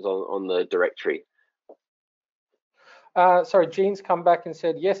positions on the directory. Sorry, Gene's come back and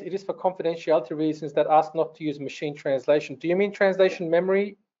said, yes, it is for confidentiality reasons that ask not to use machine translation. Do you mean translation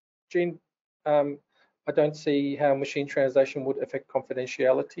memory, Gene? I don't see how machine translation would affect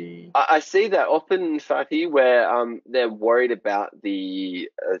confidentiality. I see that often, Fatih, where they're worried about the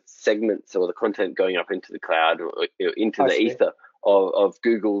segments or the content going up into the cloud or into the ether of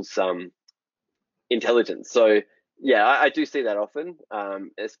Google's intelligence. So yeah, I do see that often,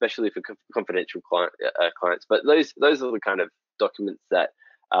 especially for confidential clients. But those are the kind of documents that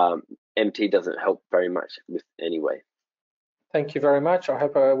MT doesn't help very much with anyway. Thank you very much. I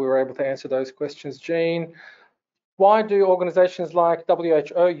hope we were able to answer those questions, Gene. Why do organizations like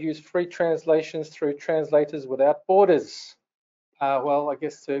WHO use free translations through translators without borders? Well, I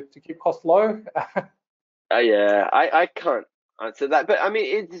guess to keep costs low. Yeah, I can't answer that, but I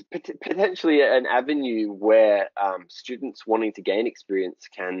mean, it's potentially an avenue where students wanting to gain experience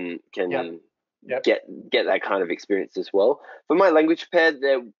can Yep. get that kind of experience as well. For my language pair,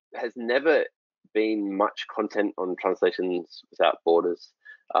 there has never been much content on translations without borders,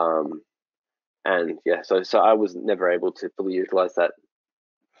 and yeah, so I was never able to fully utilize that.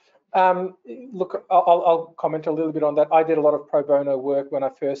 Look, I'll comment a little bit on that. I did a lot of pro bono work when I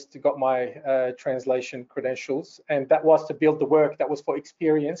first got my translation credentials, and that was to build the work. That was for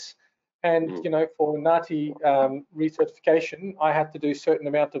experience. And you know, for NAATI recertification, I had to do a certain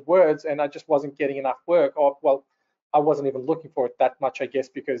amount of words, and I just wasn't getting enough work. Or well, I wasn't even looking for it that much, I guess,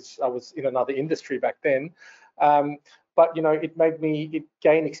 because I was in another industry back then. But you know, it made me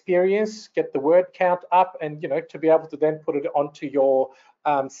gain experience, get the word count up, and you know, to be able to then put it onto your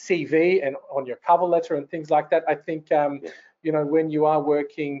CV and on your cover letter and things like that. I think you know, when you are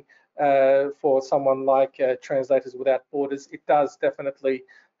working for someone like Translators Without Borders, it does definitely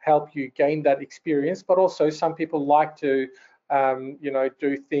help you gain that experience. But also, some people like to you know,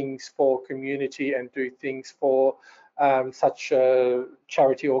 do things for community and do things for such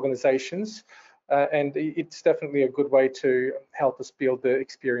charity organizations. And it's definitely a good way to help us build the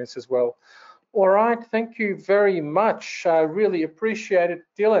experience as well. All right, thank you very much. I really appreciate it,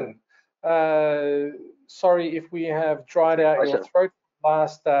 Dylan. Sorry if we have dried out your throat the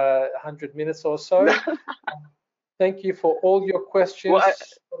last 100 minutes or so. Thank you for all your questions. Well,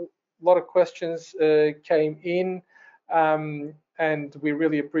 a lot of questions came in. And we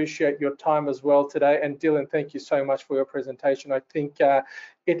really appreciate your time as well today. And Dylan, thank you so much for your presentation. I think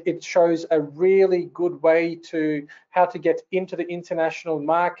it shows a really good way to how to get into the international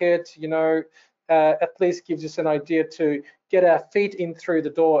market. You know, at least gives us an idea to get our feet in through the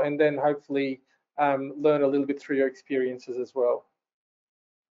door, and then hopefully learn a little bit through your experiences as well.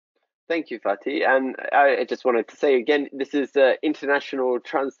 Thank you, Fatih. And I just wanted to say again, this is International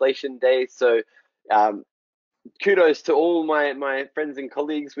Translation Day, so kudos to all my friends and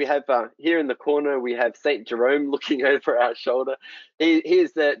colleagues. We have here in the corner, we have Saint Jerome looking over our shoulder. He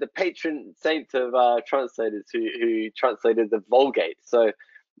is the patron saint of translators who translated the Vulgate. So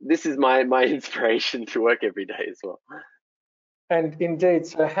this is my inspiration to work every day as well. And indeed,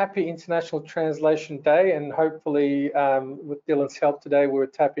 so happy International Translation Day, and hopefully with Dylan's help today, we'll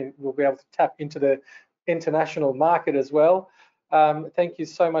be able to tap into the international market as well. Thank you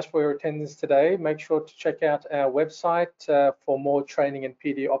so much for your attendance today. Make sure to check out our website for more training and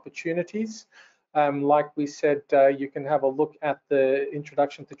PD opportunities. Like we said, you can have a look at the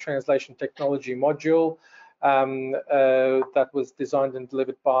Introduction to Translation Technology module that was designed and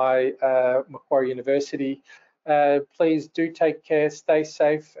delivered by Macquarie University. Please do take care, stay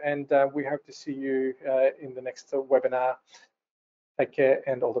safe, and we hope to see you in the next webinar. Take care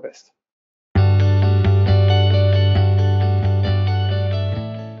and all the best.